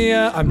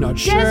lechuguilla. I'm not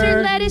sure.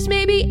 Desert lettuce,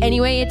 maybe.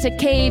 Anyway, it's a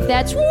cave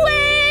that's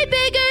way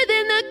bigger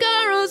than the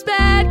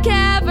Carlsbad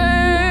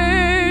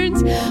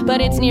Caverns, but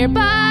it's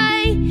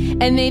nearby,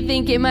 and they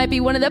think it might be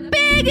one of the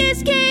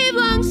biggest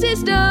cave-long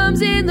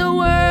systems in the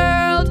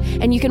world.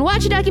 And you can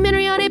watch a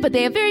documentary on it, but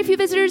they have very few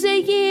visitors a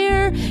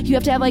year. You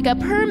have to have like a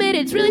permit.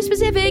 It's really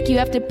specific. You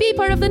have to be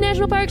part of the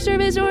National Park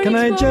Service or Can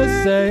I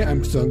just say,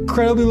 I'm so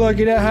incredibly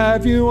lucky to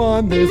have you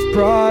on this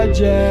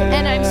project.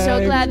 And I'm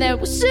so glad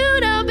that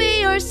soon I'll be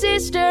your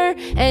sister.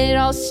 And it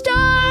all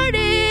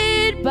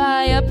started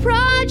by a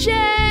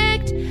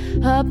project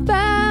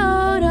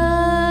about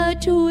a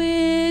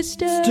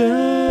twister.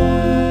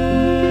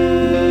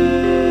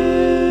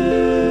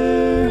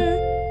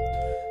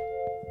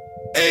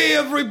 Hey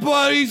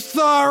everybody,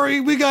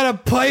 sorry, we got a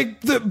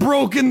pipe that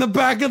broke in the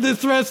back of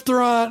this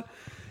restaurant.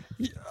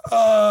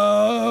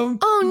 Oh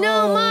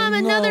no, Mom,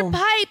 another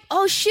pipe.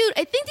 Oh shoot,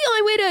 I think the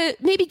only way to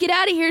maybe get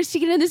out of here is to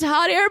get in this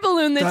hot air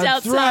balloon that's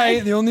outside. That's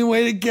right, the only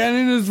way to get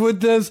in is with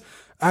this.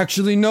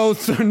 Actually, no,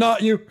 sir,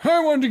 not you.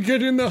 I want to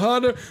get in the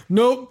hot air.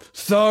 Nope,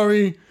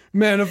 sorry.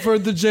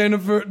 Manafort the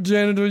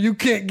janitor, you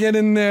can't get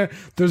in there.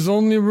 There's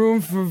only room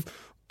for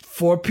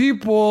 4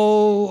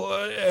 people,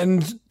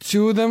 and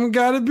 2 of them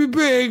gotta be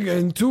big,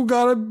 and 2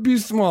 gotta be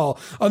small.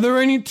 Are there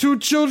any 2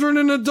 children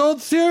and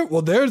adults here?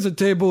 Well, there's a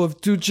table of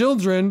 2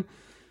 children.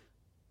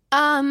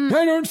 I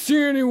don't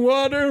see any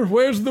water.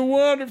 Where's the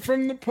water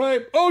from the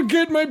pipe? I'll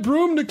get my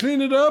broom to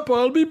clean it up.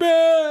 I'll be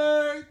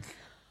back.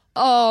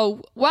 Oh,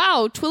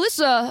 wow,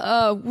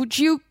 Twilissa, would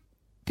you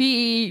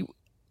be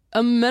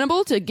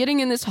amenable to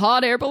getting in this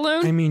hot air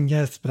balloon? I mean,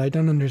 yes, but I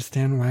don't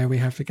understand why we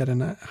have to get in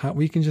a hot.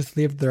 We can just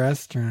leave the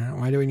restaurant.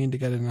 Why do we need to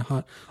get in a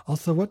hot?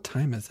 Also, what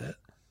time is it?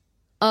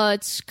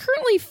 It's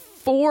currently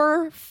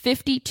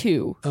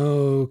 4:52.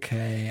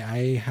 Okay,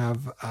 I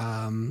have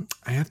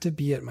to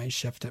be at my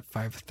shift at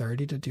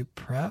 5:30 to do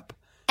prep.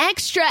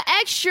 Extra,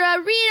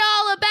 read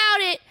all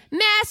about it.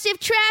 Massive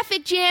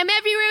traffic jam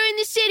everywhere in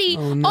the city.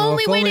 Oh, no.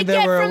 Only way to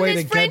get from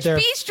this French there.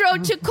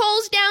 bistro to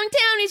Cole's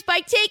downtown is by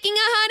taking a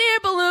hot air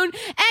balloon.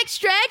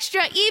 Extra,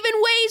 even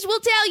Waze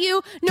will tell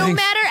you. No Thanks.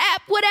 matter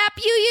what app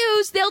you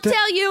use, they'll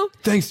tell you.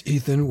 Thanks,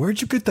 Ethan.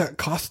 Where'd you get that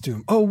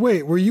costume? Oh,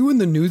 wait, were you in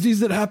the Newsies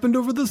that happened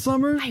over the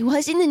summer? I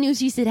was in the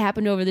Newsies that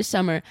happened over the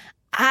summer.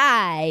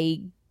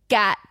 I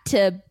got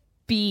to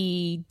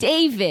be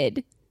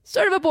David.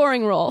 Sort of a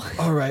boring role.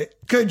 All right.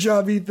 Good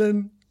job,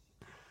 Ethan.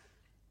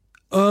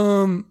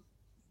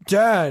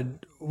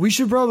 Dad, we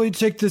should probably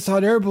take this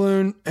hot air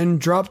balloon and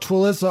drop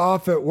Twilissa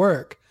off at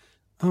work.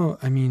 Oh,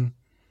 I mean,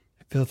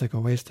 it feels like a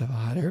waste of a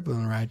hot air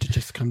balloon ride to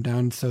just come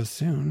down so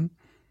soon.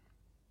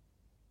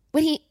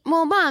 Well,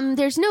 Mom,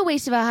 there's no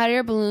waste of a hot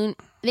air balloon.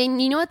 Then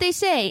you know what they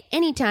say?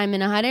 Any time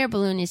in a hot air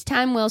balloon is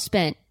time well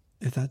spent.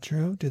 Is that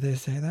true? Do they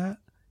say that?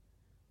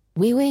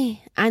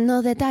 Oui, I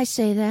know that I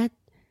say that.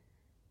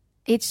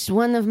 It's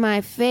one of my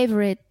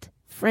favorite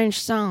French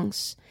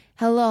songs.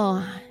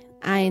 Hello,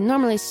 I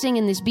normally sing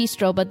in this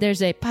bistro, but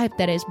there's a pipe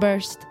that has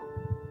burst.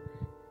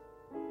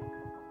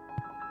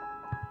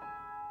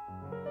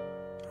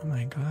 Oh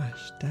my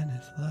gosh,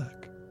 Dennis,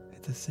 look.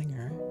 It's a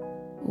singer.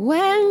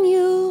 When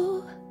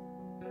you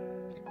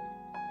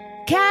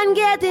can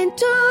get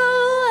into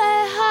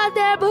a hot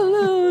air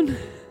balloon.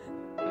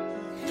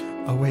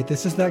 Oh, wait,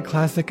 this is that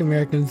classic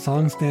American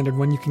song standard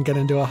when you can get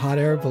into a hot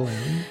air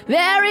balloon.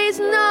 There is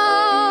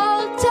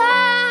no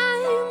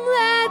time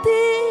that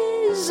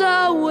is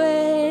a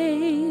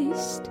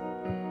waste.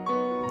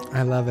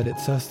 I love it.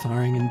 It's so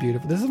soaring and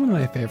beautiful. This is one of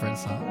my favorite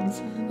songs.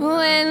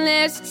 When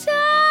there's time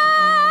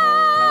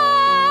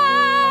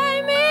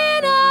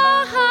in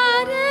a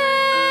hot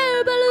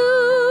air balloon,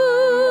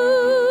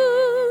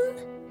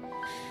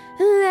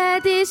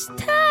 that is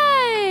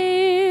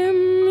time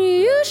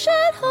you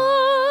should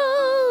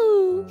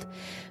hold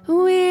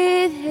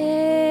with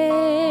haste.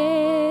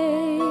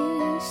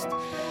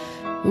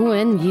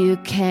 When you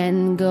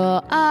can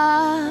go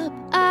up,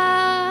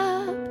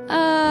 up,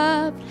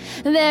 up,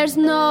 there's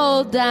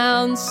no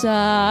downside.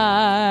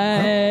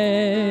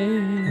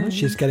 Oh,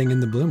 she's getting in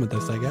the balloon with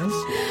us, I guess.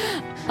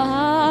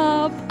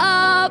 Up,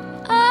 up,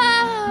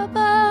 up,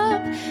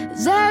 up,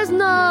 there's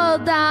no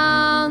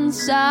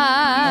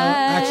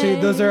downside. Actually,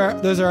 those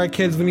are our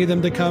kids. We need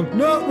them to come.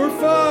 No, we're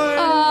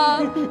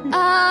fine.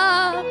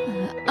 Up,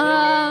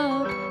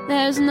 up,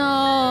 there's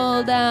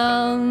no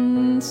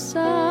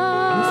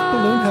downside. Does this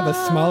balloon have a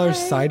smaller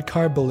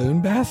sidecar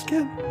balloon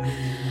basket?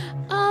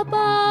 Up,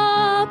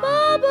 up,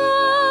 up,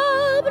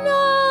 up,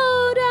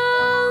 no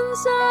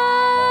downside.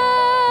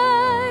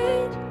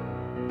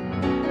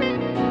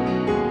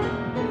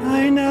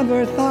 I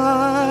never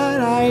thought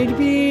I'd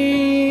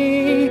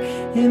be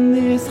in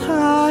this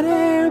hot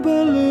air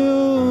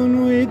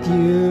balloon with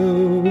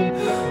you,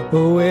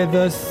 with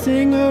a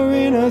singer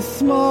in a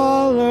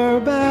smaller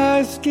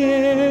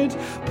basket,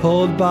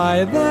 pulled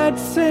by that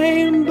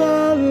same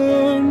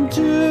balloon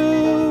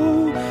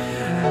too.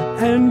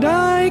 And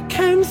I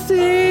can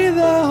see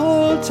the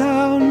whole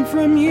town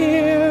from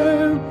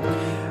here,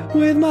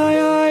 with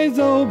my eyes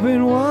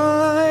open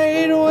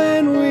wide.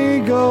 When we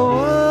go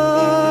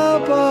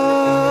up,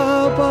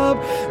 up, up,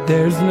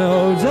 there's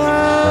no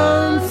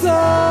downside.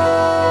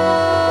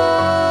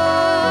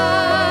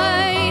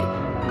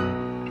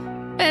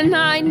 And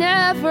I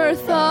never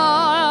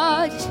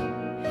thought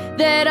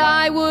that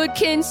I would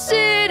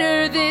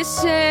consider this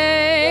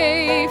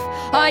safe.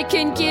 I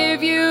can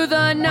give you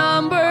the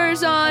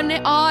numbers on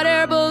hot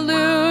air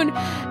balloon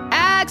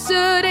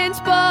accidents,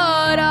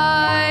 but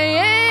I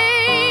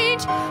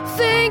ain't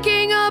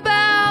thinking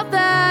about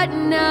that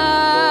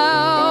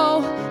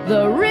now.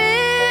 The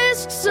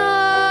risk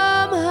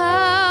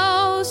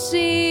somehow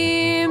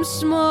seems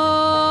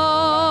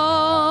small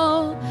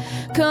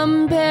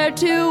compared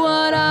to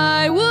what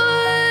I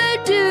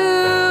would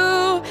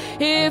do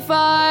if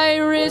I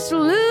risked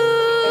losing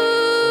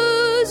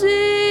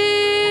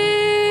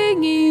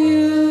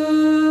you.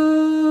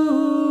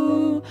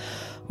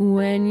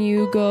 When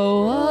you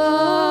go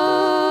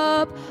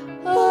up,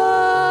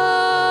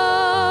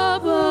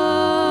 up,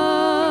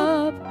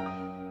 up,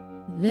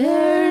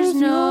 there's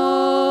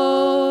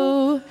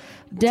no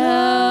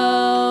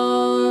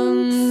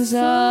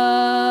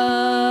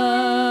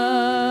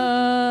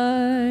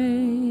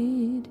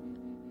downside.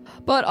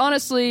 But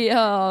honestly,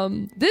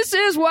 this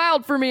is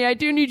wild for me. I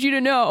do need you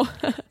to know.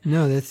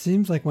 No, that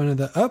seems like one of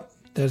the... Oh,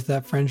 there's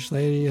that French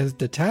lady has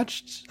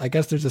detached. I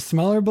guess there's a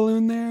smaller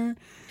balloon there.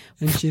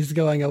 And she's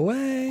going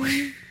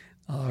away.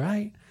 All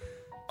right.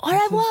 Au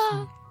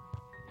revoir.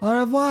 Au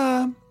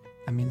revoir.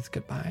 I mean, it's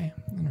goodbye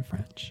in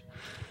French.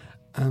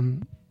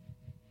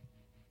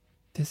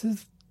 This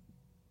is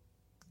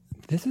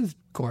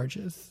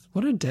gorgeous.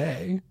 What a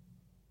day.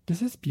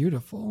 This is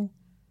beautiful.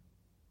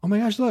 Oh my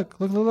gosh, look.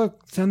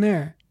 It's down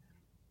there.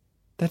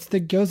 That's the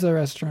Gyoza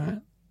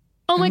restaurant.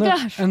 Oh my And look-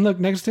 gosh. And look,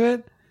 next to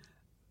it,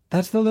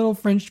 that's the little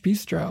French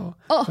bistro.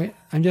 Oh. Wait,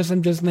 I'm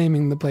just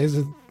naming the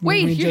places.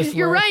 Wait, we just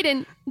you're were. right.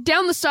 And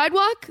down the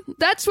sidewalk,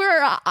 that's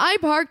where I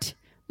parked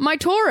my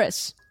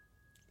Taurus.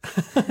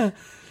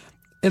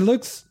 It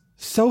looks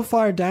so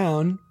far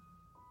down.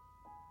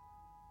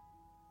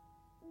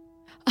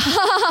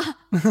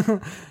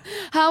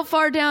 How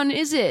far down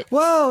is it?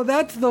 Whoa,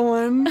 that's the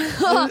one.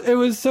 It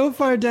was so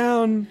far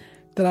down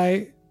that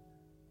I...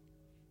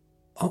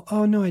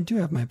 Oh, no, I do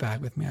have my bag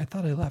with me. I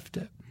thought I left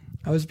it.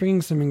 I was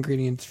bringing some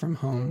ingredients from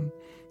home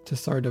to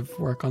sort of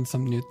work on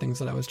some new things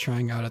that I was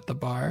trying out at the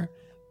bar.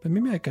 But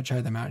maybe I could try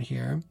them out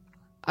here.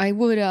 I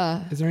would,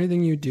 Is there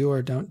anything you do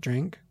or don't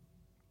drink?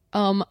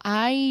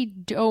 I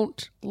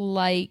don't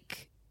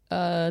like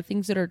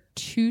things that are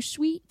too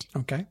sweet.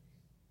 Okay.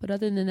 But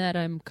other than that,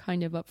 I'm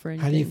kind of up for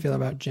anything. How do you feel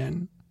about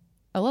gin?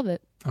 I love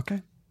it.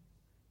 Okay.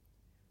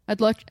 I'd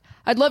love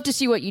to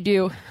see what you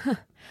do.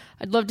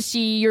 I'd love to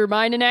see your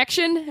mind in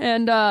action.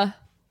 And oh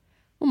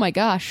my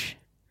gosh,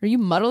 are you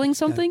muddling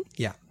something?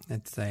 Yeah,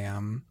 it's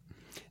a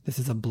this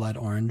is a blood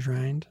orange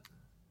rind.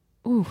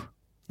 Ooh.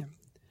 Yeah.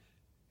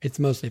 It's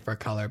mostly for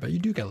color, but you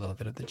do get a little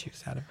bit of the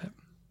juice out of it.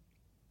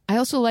 I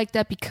also like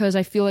that because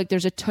I feel like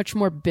there's a touch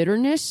more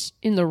bitterness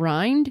in the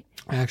rind.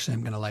 Actually,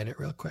 I'm going to light it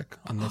real quick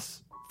on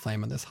this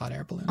flame of this hot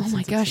air balloon. Oh my since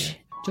it's gosh. here.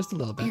 Just a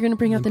little bit. You're going to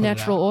bring and out the then put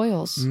it natural out.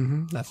 oils.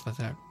 Mm-hmm. That's what's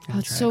out. Oh,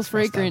 it's so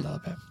fragrant. A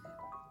little bit.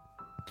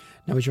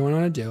 Now what you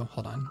want to do,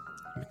 hold on,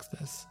 mix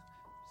this.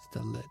 Just a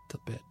little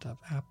bit of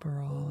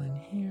Aperol in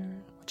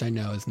here, which I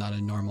know is not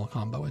a normal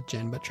combo with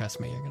gin, but trust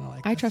me, you're going to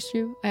like I this. trust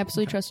you. I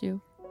absolutely trust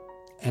you.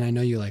 And I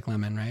know you like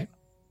lemon, right?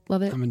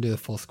 Love it. I'm going to do the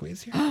full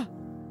squeeze here.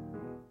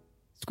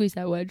 Squeeze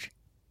that wedge.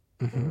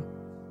 Mm-hmm.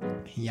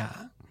 Yeah.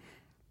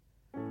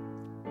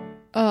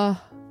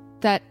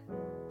 That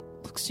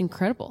looks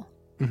incredible.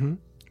 Mm-hmm.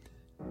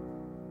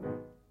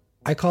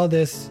 I call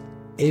this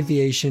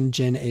Aviation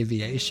Gin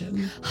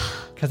Aviation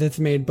because it's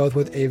made both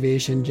with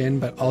aviation gin,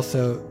 but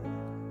also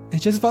it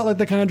just felt like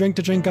the kind of drink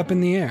to drink up in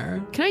the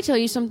air. Can I tell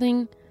you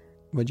something?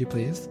 Would you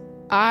please?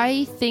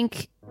 I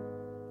think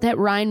that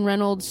Ryan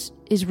Reynolds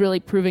is really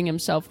proving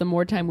himself the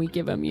more time we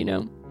give him, you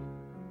know?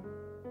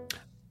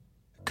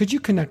 Could you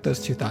connect those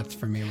two thoughts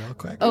for me real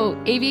quick?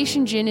 Oh,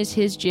 Aviation Gin is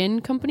his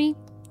gin company?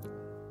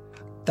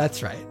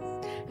 That's right.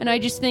 And I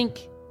just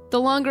think the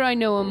longer I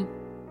know him,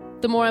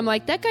 the more I'm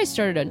like, that guy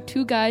started on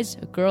 2 guys,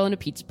 a girl, and a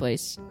pizza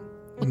place.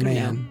 Look at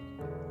him now.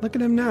 Look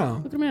at him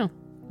now. Look at him now.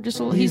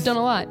 He's done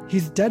a lot.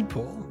 He's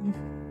Deadpool.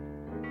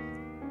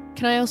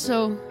 Can I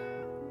also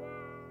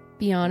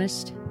be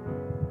honest?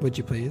 Would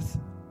you please?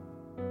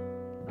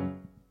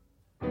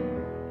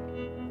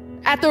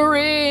 At the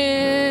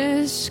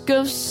risk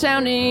of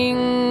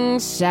sounding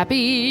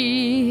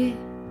sappy,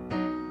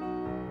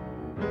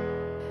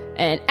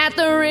 and at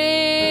the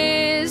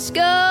risk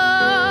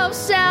of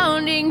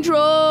sounding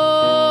droll,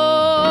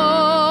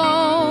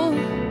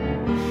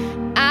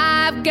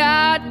 I've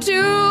got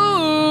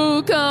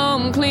to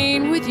come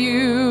clean with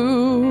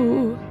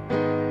you.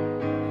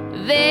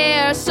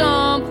 There's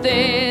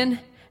something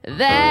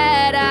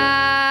that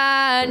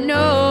I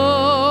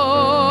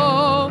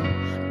know.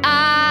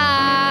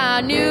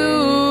 I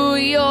knew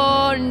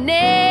your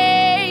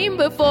name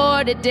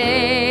before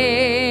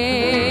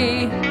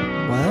today.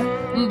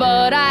 What?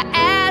 But I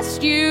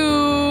asked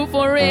you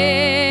for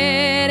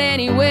it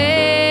anyway.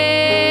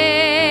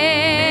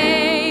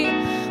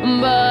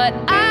 But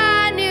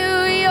I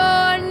knew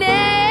your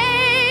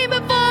name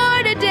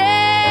before today.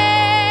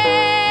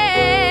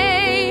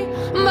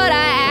 But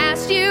I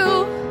asked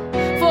you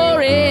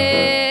for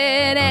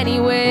it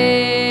anyway.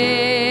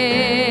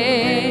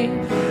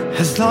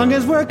 As long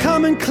as we're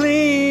coming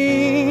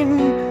clean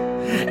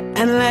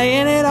and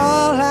laying it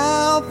all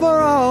out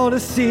for all to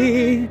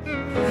see,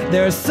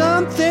 there's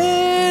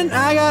something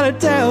I gotta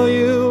tell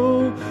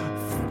you,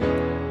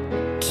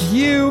 to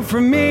you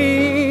from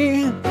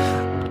me.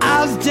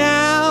 I was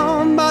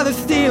down by the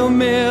steel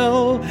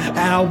mill and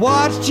I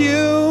watched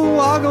you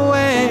walk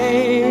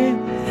away,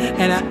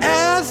 and I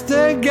asked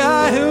the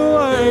guy who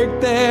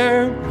worked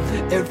there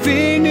if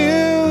he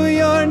knew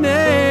your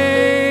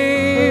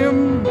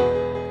name.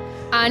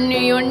 I knew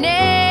your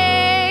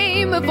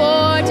name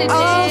before today.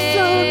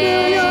 Also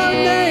knew your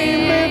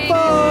name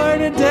before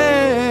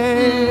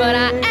today. But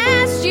I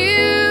asked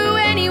you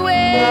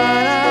anyway.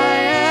 But I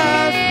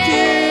asked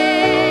you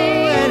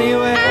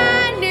anyway.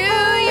 I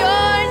knew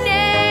your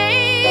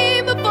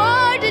name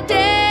before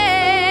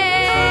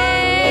today. I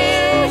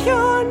knew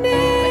your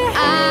name. But I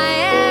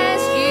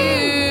asked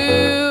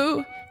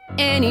you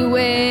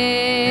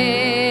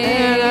anyway.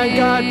 And I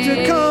got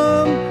to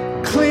come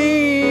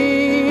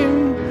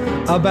clean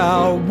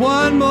about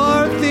one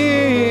more thing.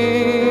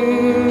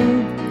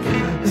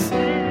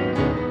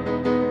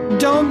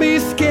 Don't be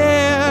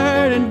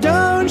scared and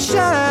don't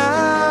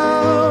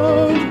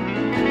shout.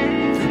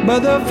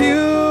 But the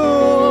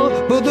fuel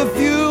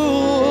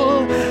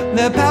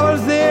that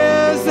powers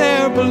this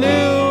air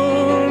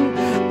balloon,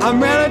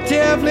 I'm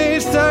relatively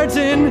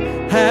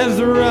certain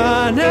has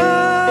run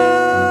out.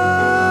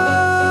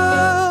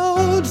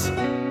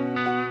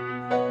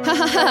 Ha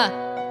ha ha.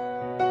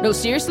 No,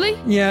 seriously?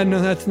 Yeah,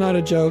 no, that's not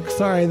a joke.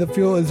 Sorry, the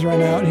fuel has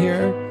run out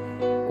here.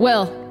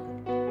 Well,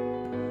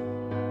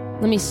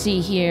 let me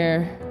see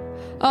here.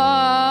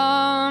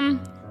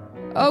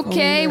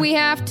 Okay, we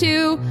have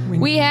to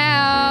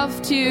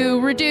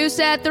reduce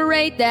at the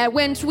rate that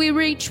once we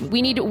reach,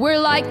 we're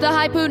like the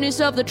hypotenuse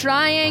of the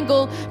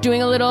triangle,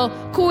 doing a little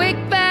quick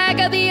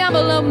back of the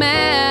envelope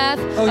math.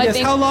 Oh, yes,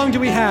 how long do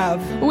we have?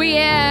 We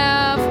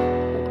have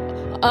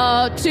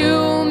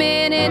 2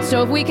 minutes,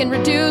 so if we can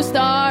reduce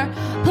our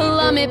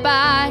plummet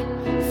by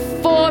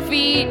 4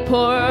 feet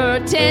per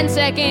 10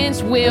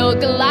 seconds, we'll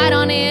glide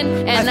on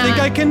in. And I think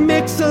I can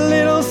mix a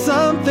little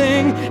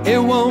something.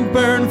 It won't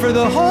burn for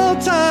the whole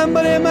time,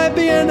 but it might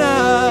be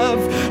enough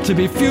to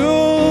be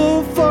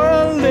fuel for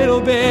a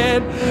little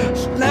bit.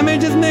 Let me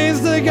just mix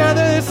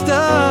together this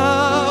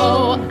stuff.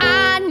 Oh,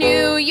 I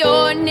knew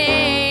your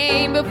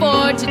name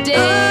before today.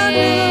 I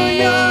knew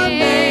your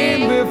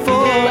name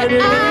before but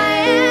today. I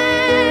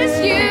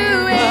asked you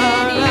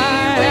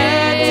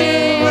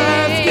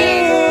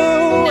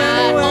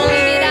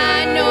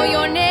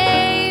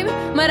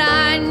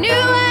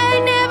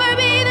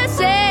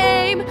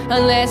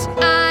unless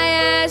I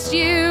asked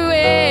you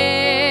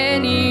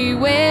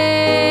anyway.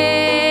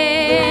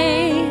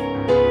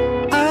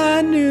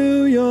 I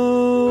knew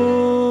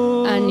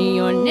your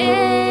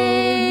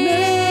name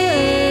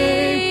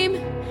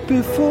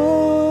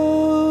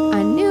before.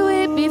 I knew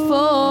it before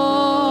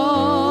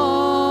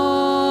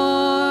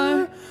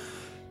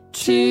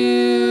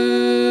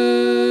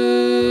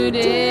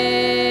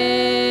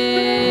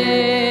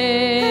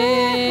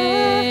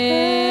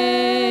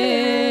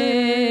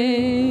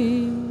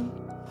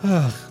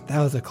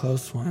was a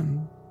close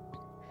one.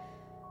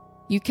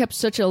 You kept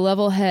such a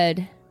level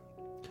head.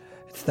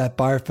 It's that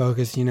bar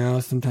focus, you know.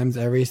 Sometimes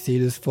every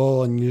seat is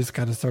full and you just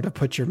got to sort of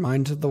put your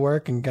mind to the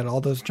work and get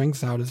all those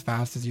drinks out as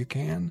fast as you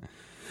can.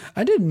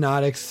 I did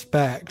not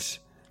expect...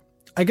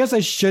 I guess I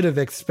should have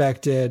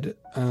expected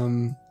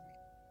a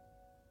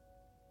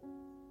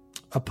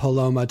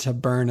Paloma to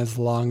burn as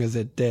long as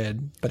it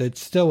did, but it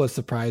still was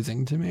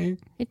surprising to me.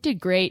 It did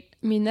great.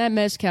 I mean, that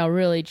mezcal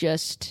really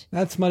just...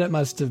 That's what it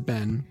must have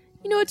been.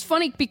 You know, it's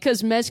funny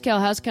because mezcal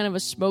has kind of a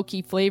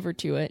smoky flavor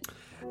to it.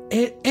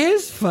 It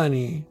is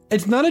funny.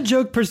 It's not a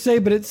joke per se,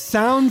 but it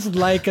sounds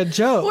like a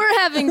joke. We're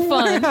having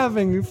fun. We're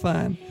having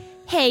fun.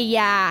 Hey,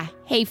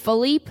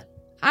 Philippe.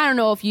 I don't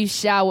know if you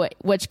saw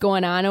what's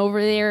going on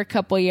over there a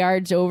couple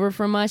yards over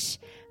from us.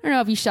 I don't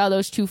know if you saw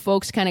those two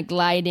folks kind of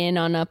glide in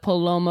on a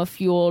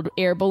Paloma-fueled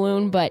air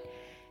balloon, but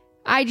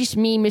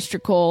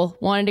Mr. Cole,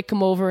 wanted to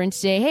come over and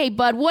say, hey,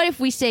 bud, what if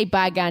we say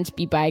bygones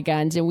be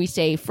bygones and we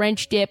say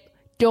French dip,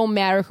 don't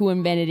matter who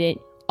invented it.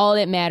 All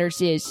that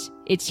matters is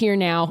it's here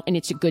now and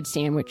it's a good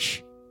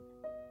sandwich.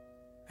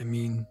 I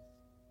mean,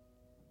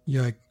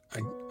 yeah,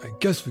 I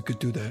guess we could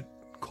do that,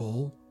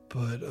 Cole,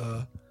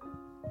 but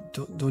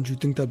don't you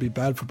think that'd be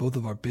bad for both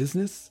of our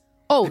business?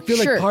 Oh, I feel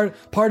sure.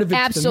 like part of it's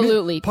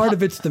absolutely part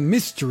of it's the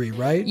mystery,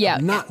 right? Yeah,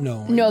 of not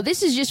knowing. No,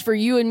 this is just for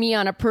you and me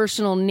on a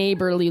personal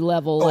neighborly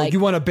level. Oh, like,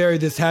 you want to bury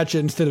this hatchet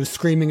instead of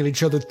screaming at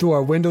each other through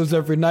our windows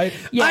every night?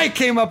 Yeah. I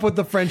came up with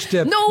the French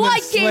dip. No,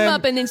 I came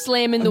up and then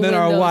slam in the windows.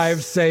 And then our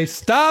wives say,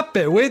 "Stop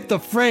it with the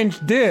French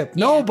dip."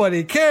 Yeah.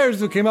 Nobody cares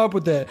who came up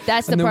with it.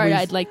 That's the part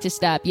I'd like to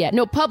stop. Yeah,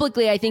 no,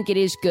 publicly I think it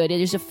is good. It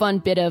is a fun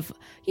bit of,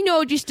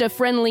 just a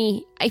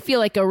friendly. I feel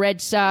like a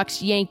Red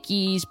Sox,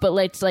 Yankees, but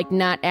let's like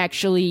not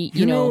actually,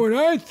 You know what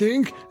I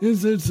think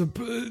is this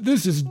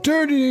is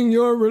dirtying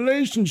your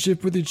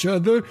relationship with each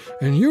other,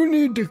 and you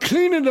need to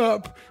clean it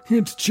up.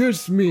 It's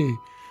just me,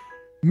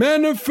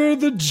 Manifer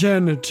the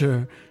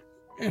janitor,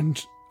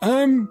 and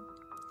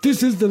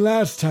this is the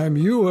last time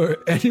you or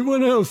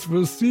anyone else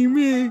will see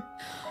me.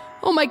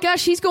 Oh my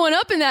gosh, he's going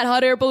up in that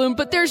hot air balloon,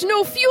 but there's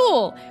no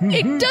fuel.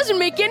 It doesn't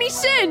make any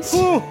sense.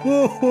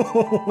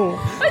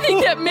 I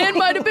think that man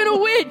might have been a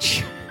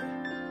witch.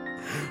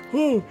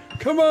 Oh,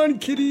 come on,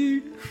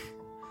 kitty.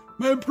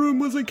 My broom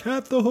was a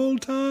cat the whole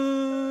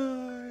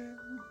time.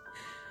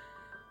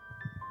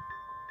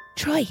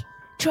 Troy,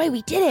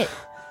 we did it.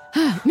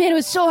 Man, it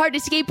was so hard to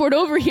skateboard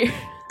over here.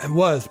 It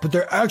was, but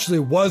there actually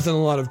wasn't a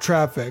lot of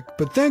traffic.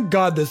 But thank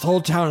God this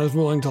whole town is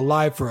willing to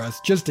lie for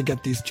us just to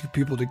get these two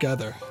people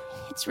together.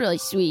 It's really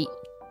sweet.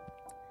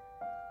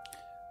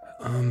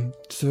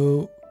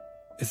 So,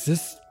 is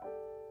this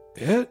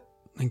it?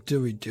 Like,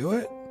 did we do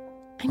it?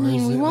 I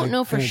mean, we won't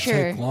know for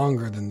sure. Take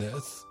longer than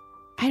this.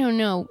 I don't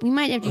know. We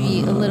might have to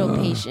be a little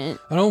patient.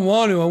 I don't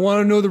want to. I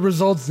want to know the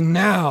results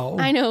now.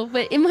 I know,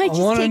 but it might just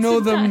take some time. I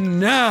want to know them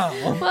now.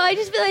 Well, I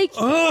just feel like...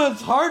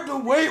 it's hard to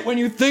wait when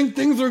you think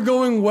things are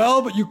going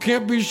well, but you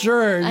can't be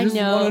sure. You just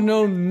want to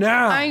know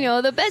now. I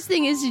know. The best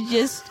thing is to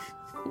just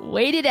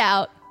wait it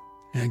out.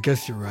 Yeah, I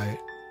guess you're right.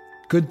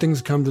 Good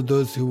things come to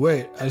those who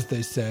wait, as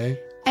they say.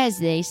 As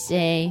they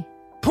say.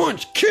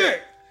 Punch,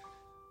 kick!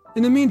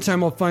 In the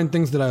meantime, I'll find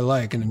things that I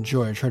like and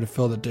enjoy, try to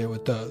fill the day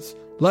with those.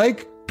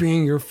 Like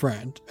being your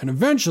friend, and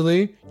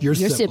eventually, your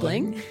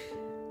sibling.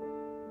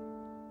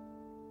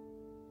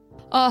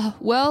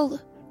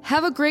 Well,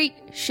 have a great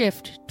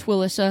shift,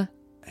 Twilissa.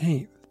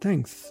 Hey,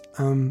 thanks.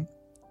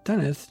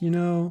 Dennis,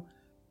 you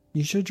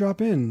should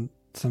drop in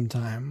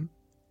sometime.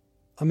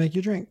 I'll make you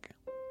a drink.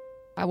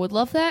 I would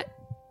love that.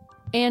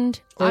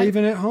 Or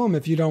even at home,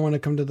 if you don't want to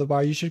come to the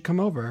bar, you should come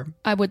over.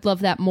 I would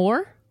love that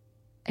more.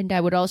 And I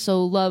would also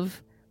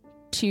love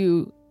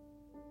to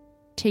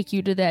take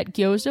you to that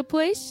gyoza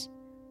place.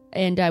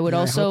 And I would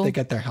also... I hope they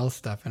get their health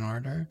stuff in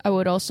order. I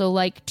would also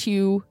like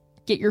to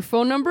get your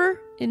phone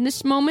number in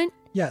this moment.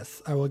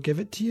 Yes, I will give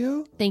it to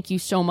you. Thank you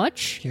so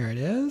much. Here it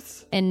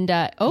is. And,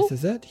 This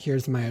is it.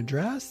 Here's my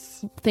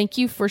address. Thank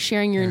you for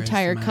sharing your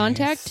entire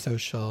contact.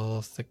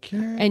 Social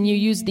security. And you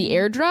use the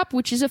airdrop,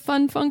 which is a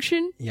fun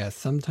function. Yes,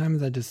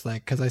 sometimes I just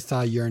because I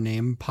saw your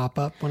name pop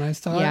up when I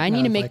saw it. Yeah, I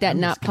need to make that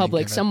not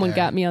public. Someone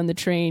got me on the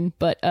train,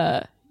 but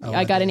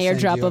I got an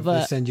airdrop of a...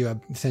 They send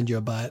you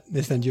a butt.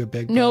 They send you a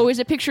big butt. No, it was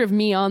a picture of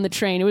me on the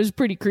train. It was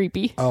pretty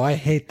creepy. Oh, I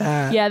hate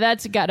that. Yeah,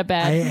 that's got a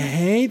bad... I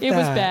hate that. It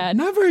was bad.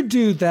 Never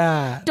do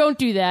that. Don't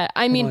do that.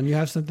 I mean... Hold on, you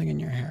have something in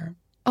your hair.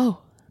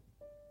 Oh.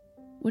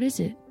 What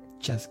is it?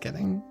 Just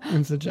kidding.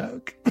 It's a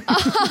joke.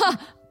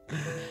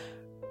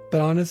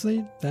 But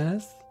honestly,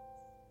 Dennis,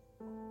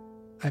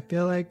 I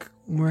feel like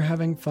we're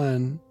having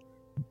fun.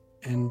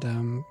 And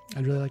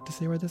I'd really like to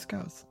see where this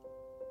goes.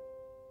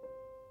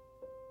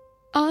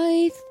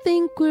 I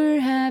think we're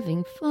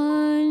having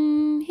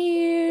fun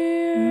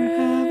here. We're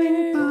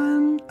having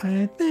fun.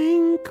 I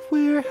think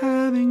we're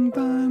having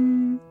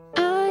fun.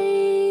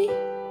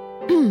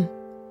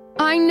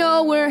 I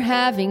know we're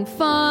having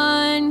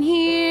fun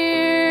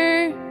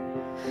here.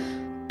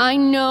 I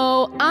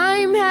know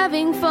I'm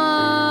having fun.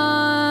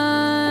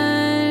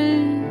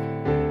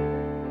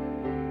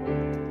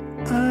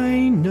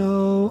 I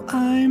know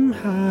I'm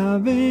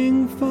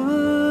having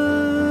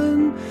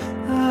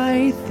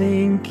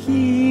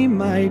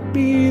might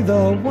be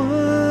the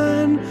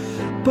one.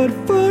 But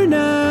for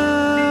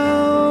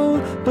now,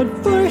 but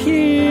for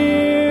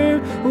here,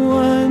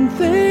 one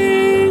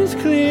thing's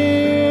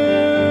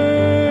clear.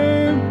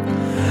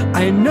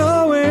 I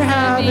know we're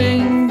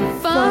having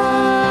fun.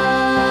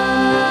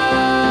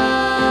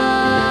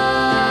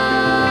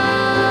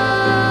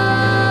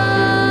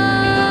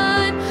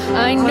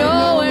 I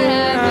know we're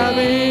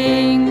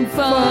having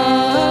fun.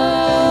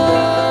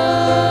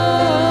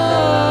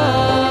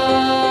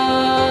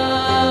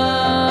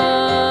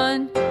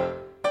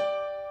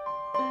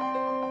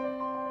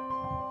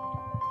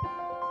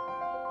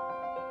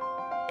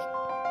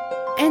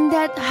 And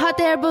that hot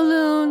air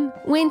balloon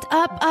went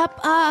up, up,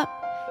 up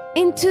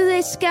into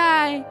the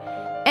sky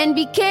and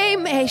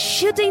became a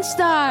shooting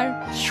star.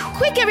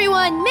 Quick,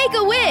 everyone, make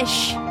a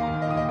wish.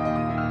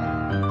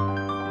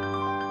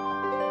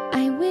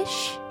 I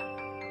wish.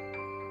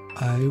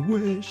 I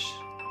wish.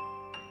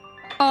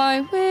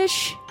 I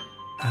wish.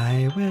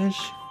 I wish.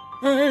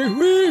 I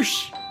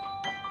wish.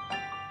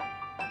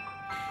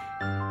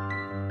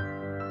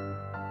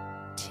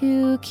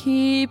 To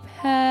keep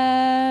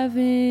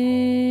having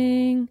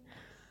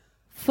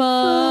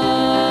fun.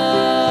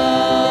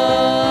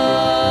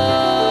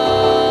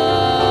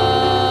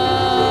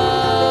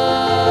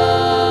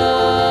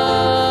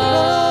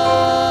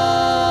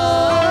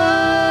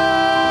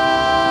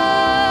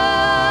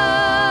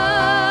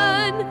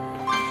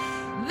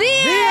 The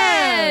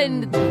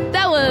end.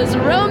 That was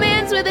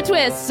Romance with a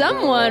Twist.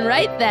 Someone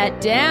write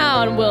that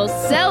down. We'll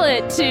sell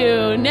it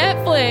to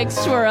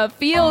Netflix for a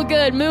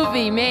feel-good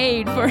movie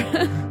made for...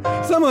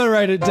 Someone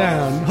write it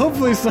down.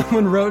 Hopefully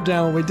someone wrote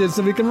down what we did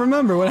so we can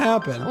remember what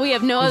happened. We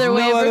have no other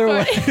way of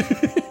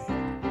recording.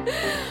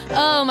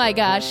 Oh my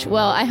gosh.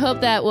 Well, I hope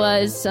that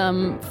was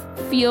some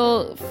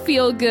feel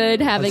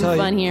good having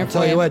fun here. I'll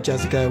tell you what,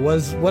 Jessica, it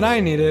was what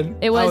I needed.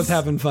 I was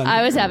having fun.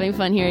 I was having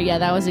fun here. Yeah,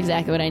 that was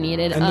exactly what I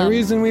needed. And the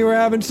reason we were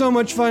having so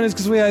much fun is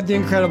because we had the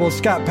incredible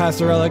Scott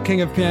Passarella,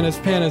 King of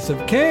Pianists, Pianist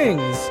of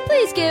Kings.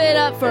 Please give it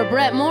up for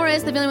Brett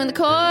Morris, the villain with the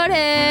chord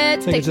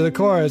hits. Take it to the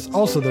chorus.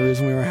 Also the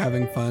reason we were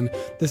having fun.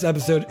 This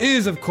episode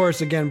is, of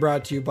course, again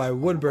brought to you by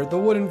Woodbird, the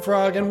wooden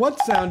frog. And what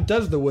sound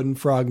does the wooden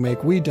frog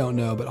make? We don't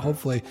know, but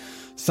hopefully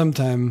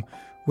sometime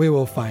we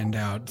will find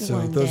out. So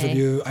One those day. of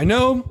you, I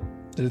know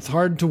that it's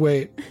hard to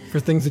wait for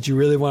things that you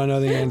really want to know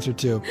the answer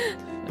to,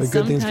 but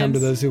good things come to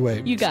those who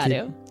wait. You got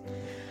to.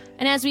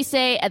 And as we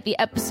say at the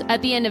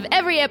end of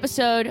every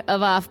episode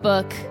of Off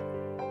Book,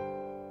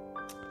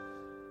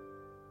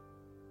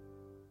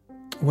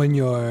 when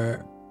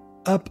you're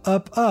up,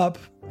 up, up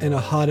in a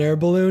hot air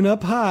balloon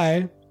up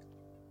high,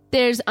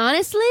 there's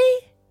honestly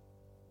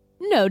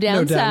no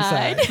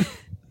downside.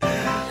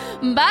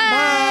 Bye.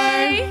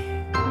 Bye.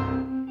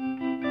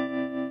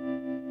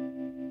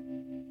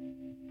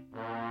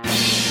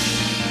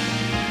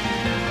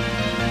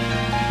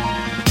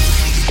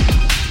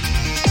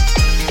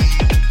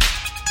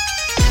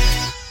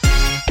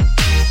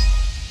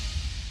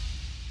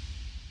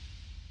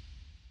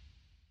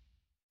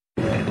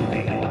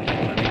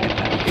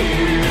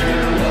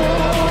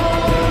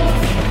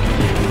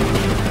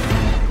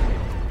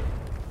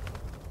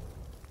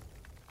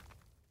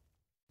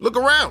 Look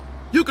around.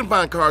 You can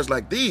find cars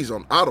like these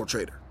on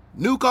AutoTrader.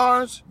 New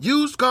cars,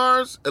 used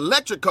cars,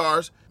 electric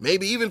cars,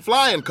 maybe even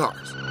flying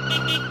cars.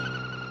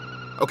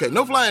 Okay,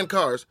 no flying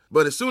cars,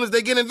 but as soon as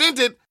they get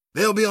invented,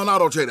 they'll be on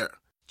AutoTrader.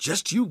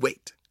 Just you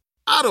wait.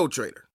 AutoTrader.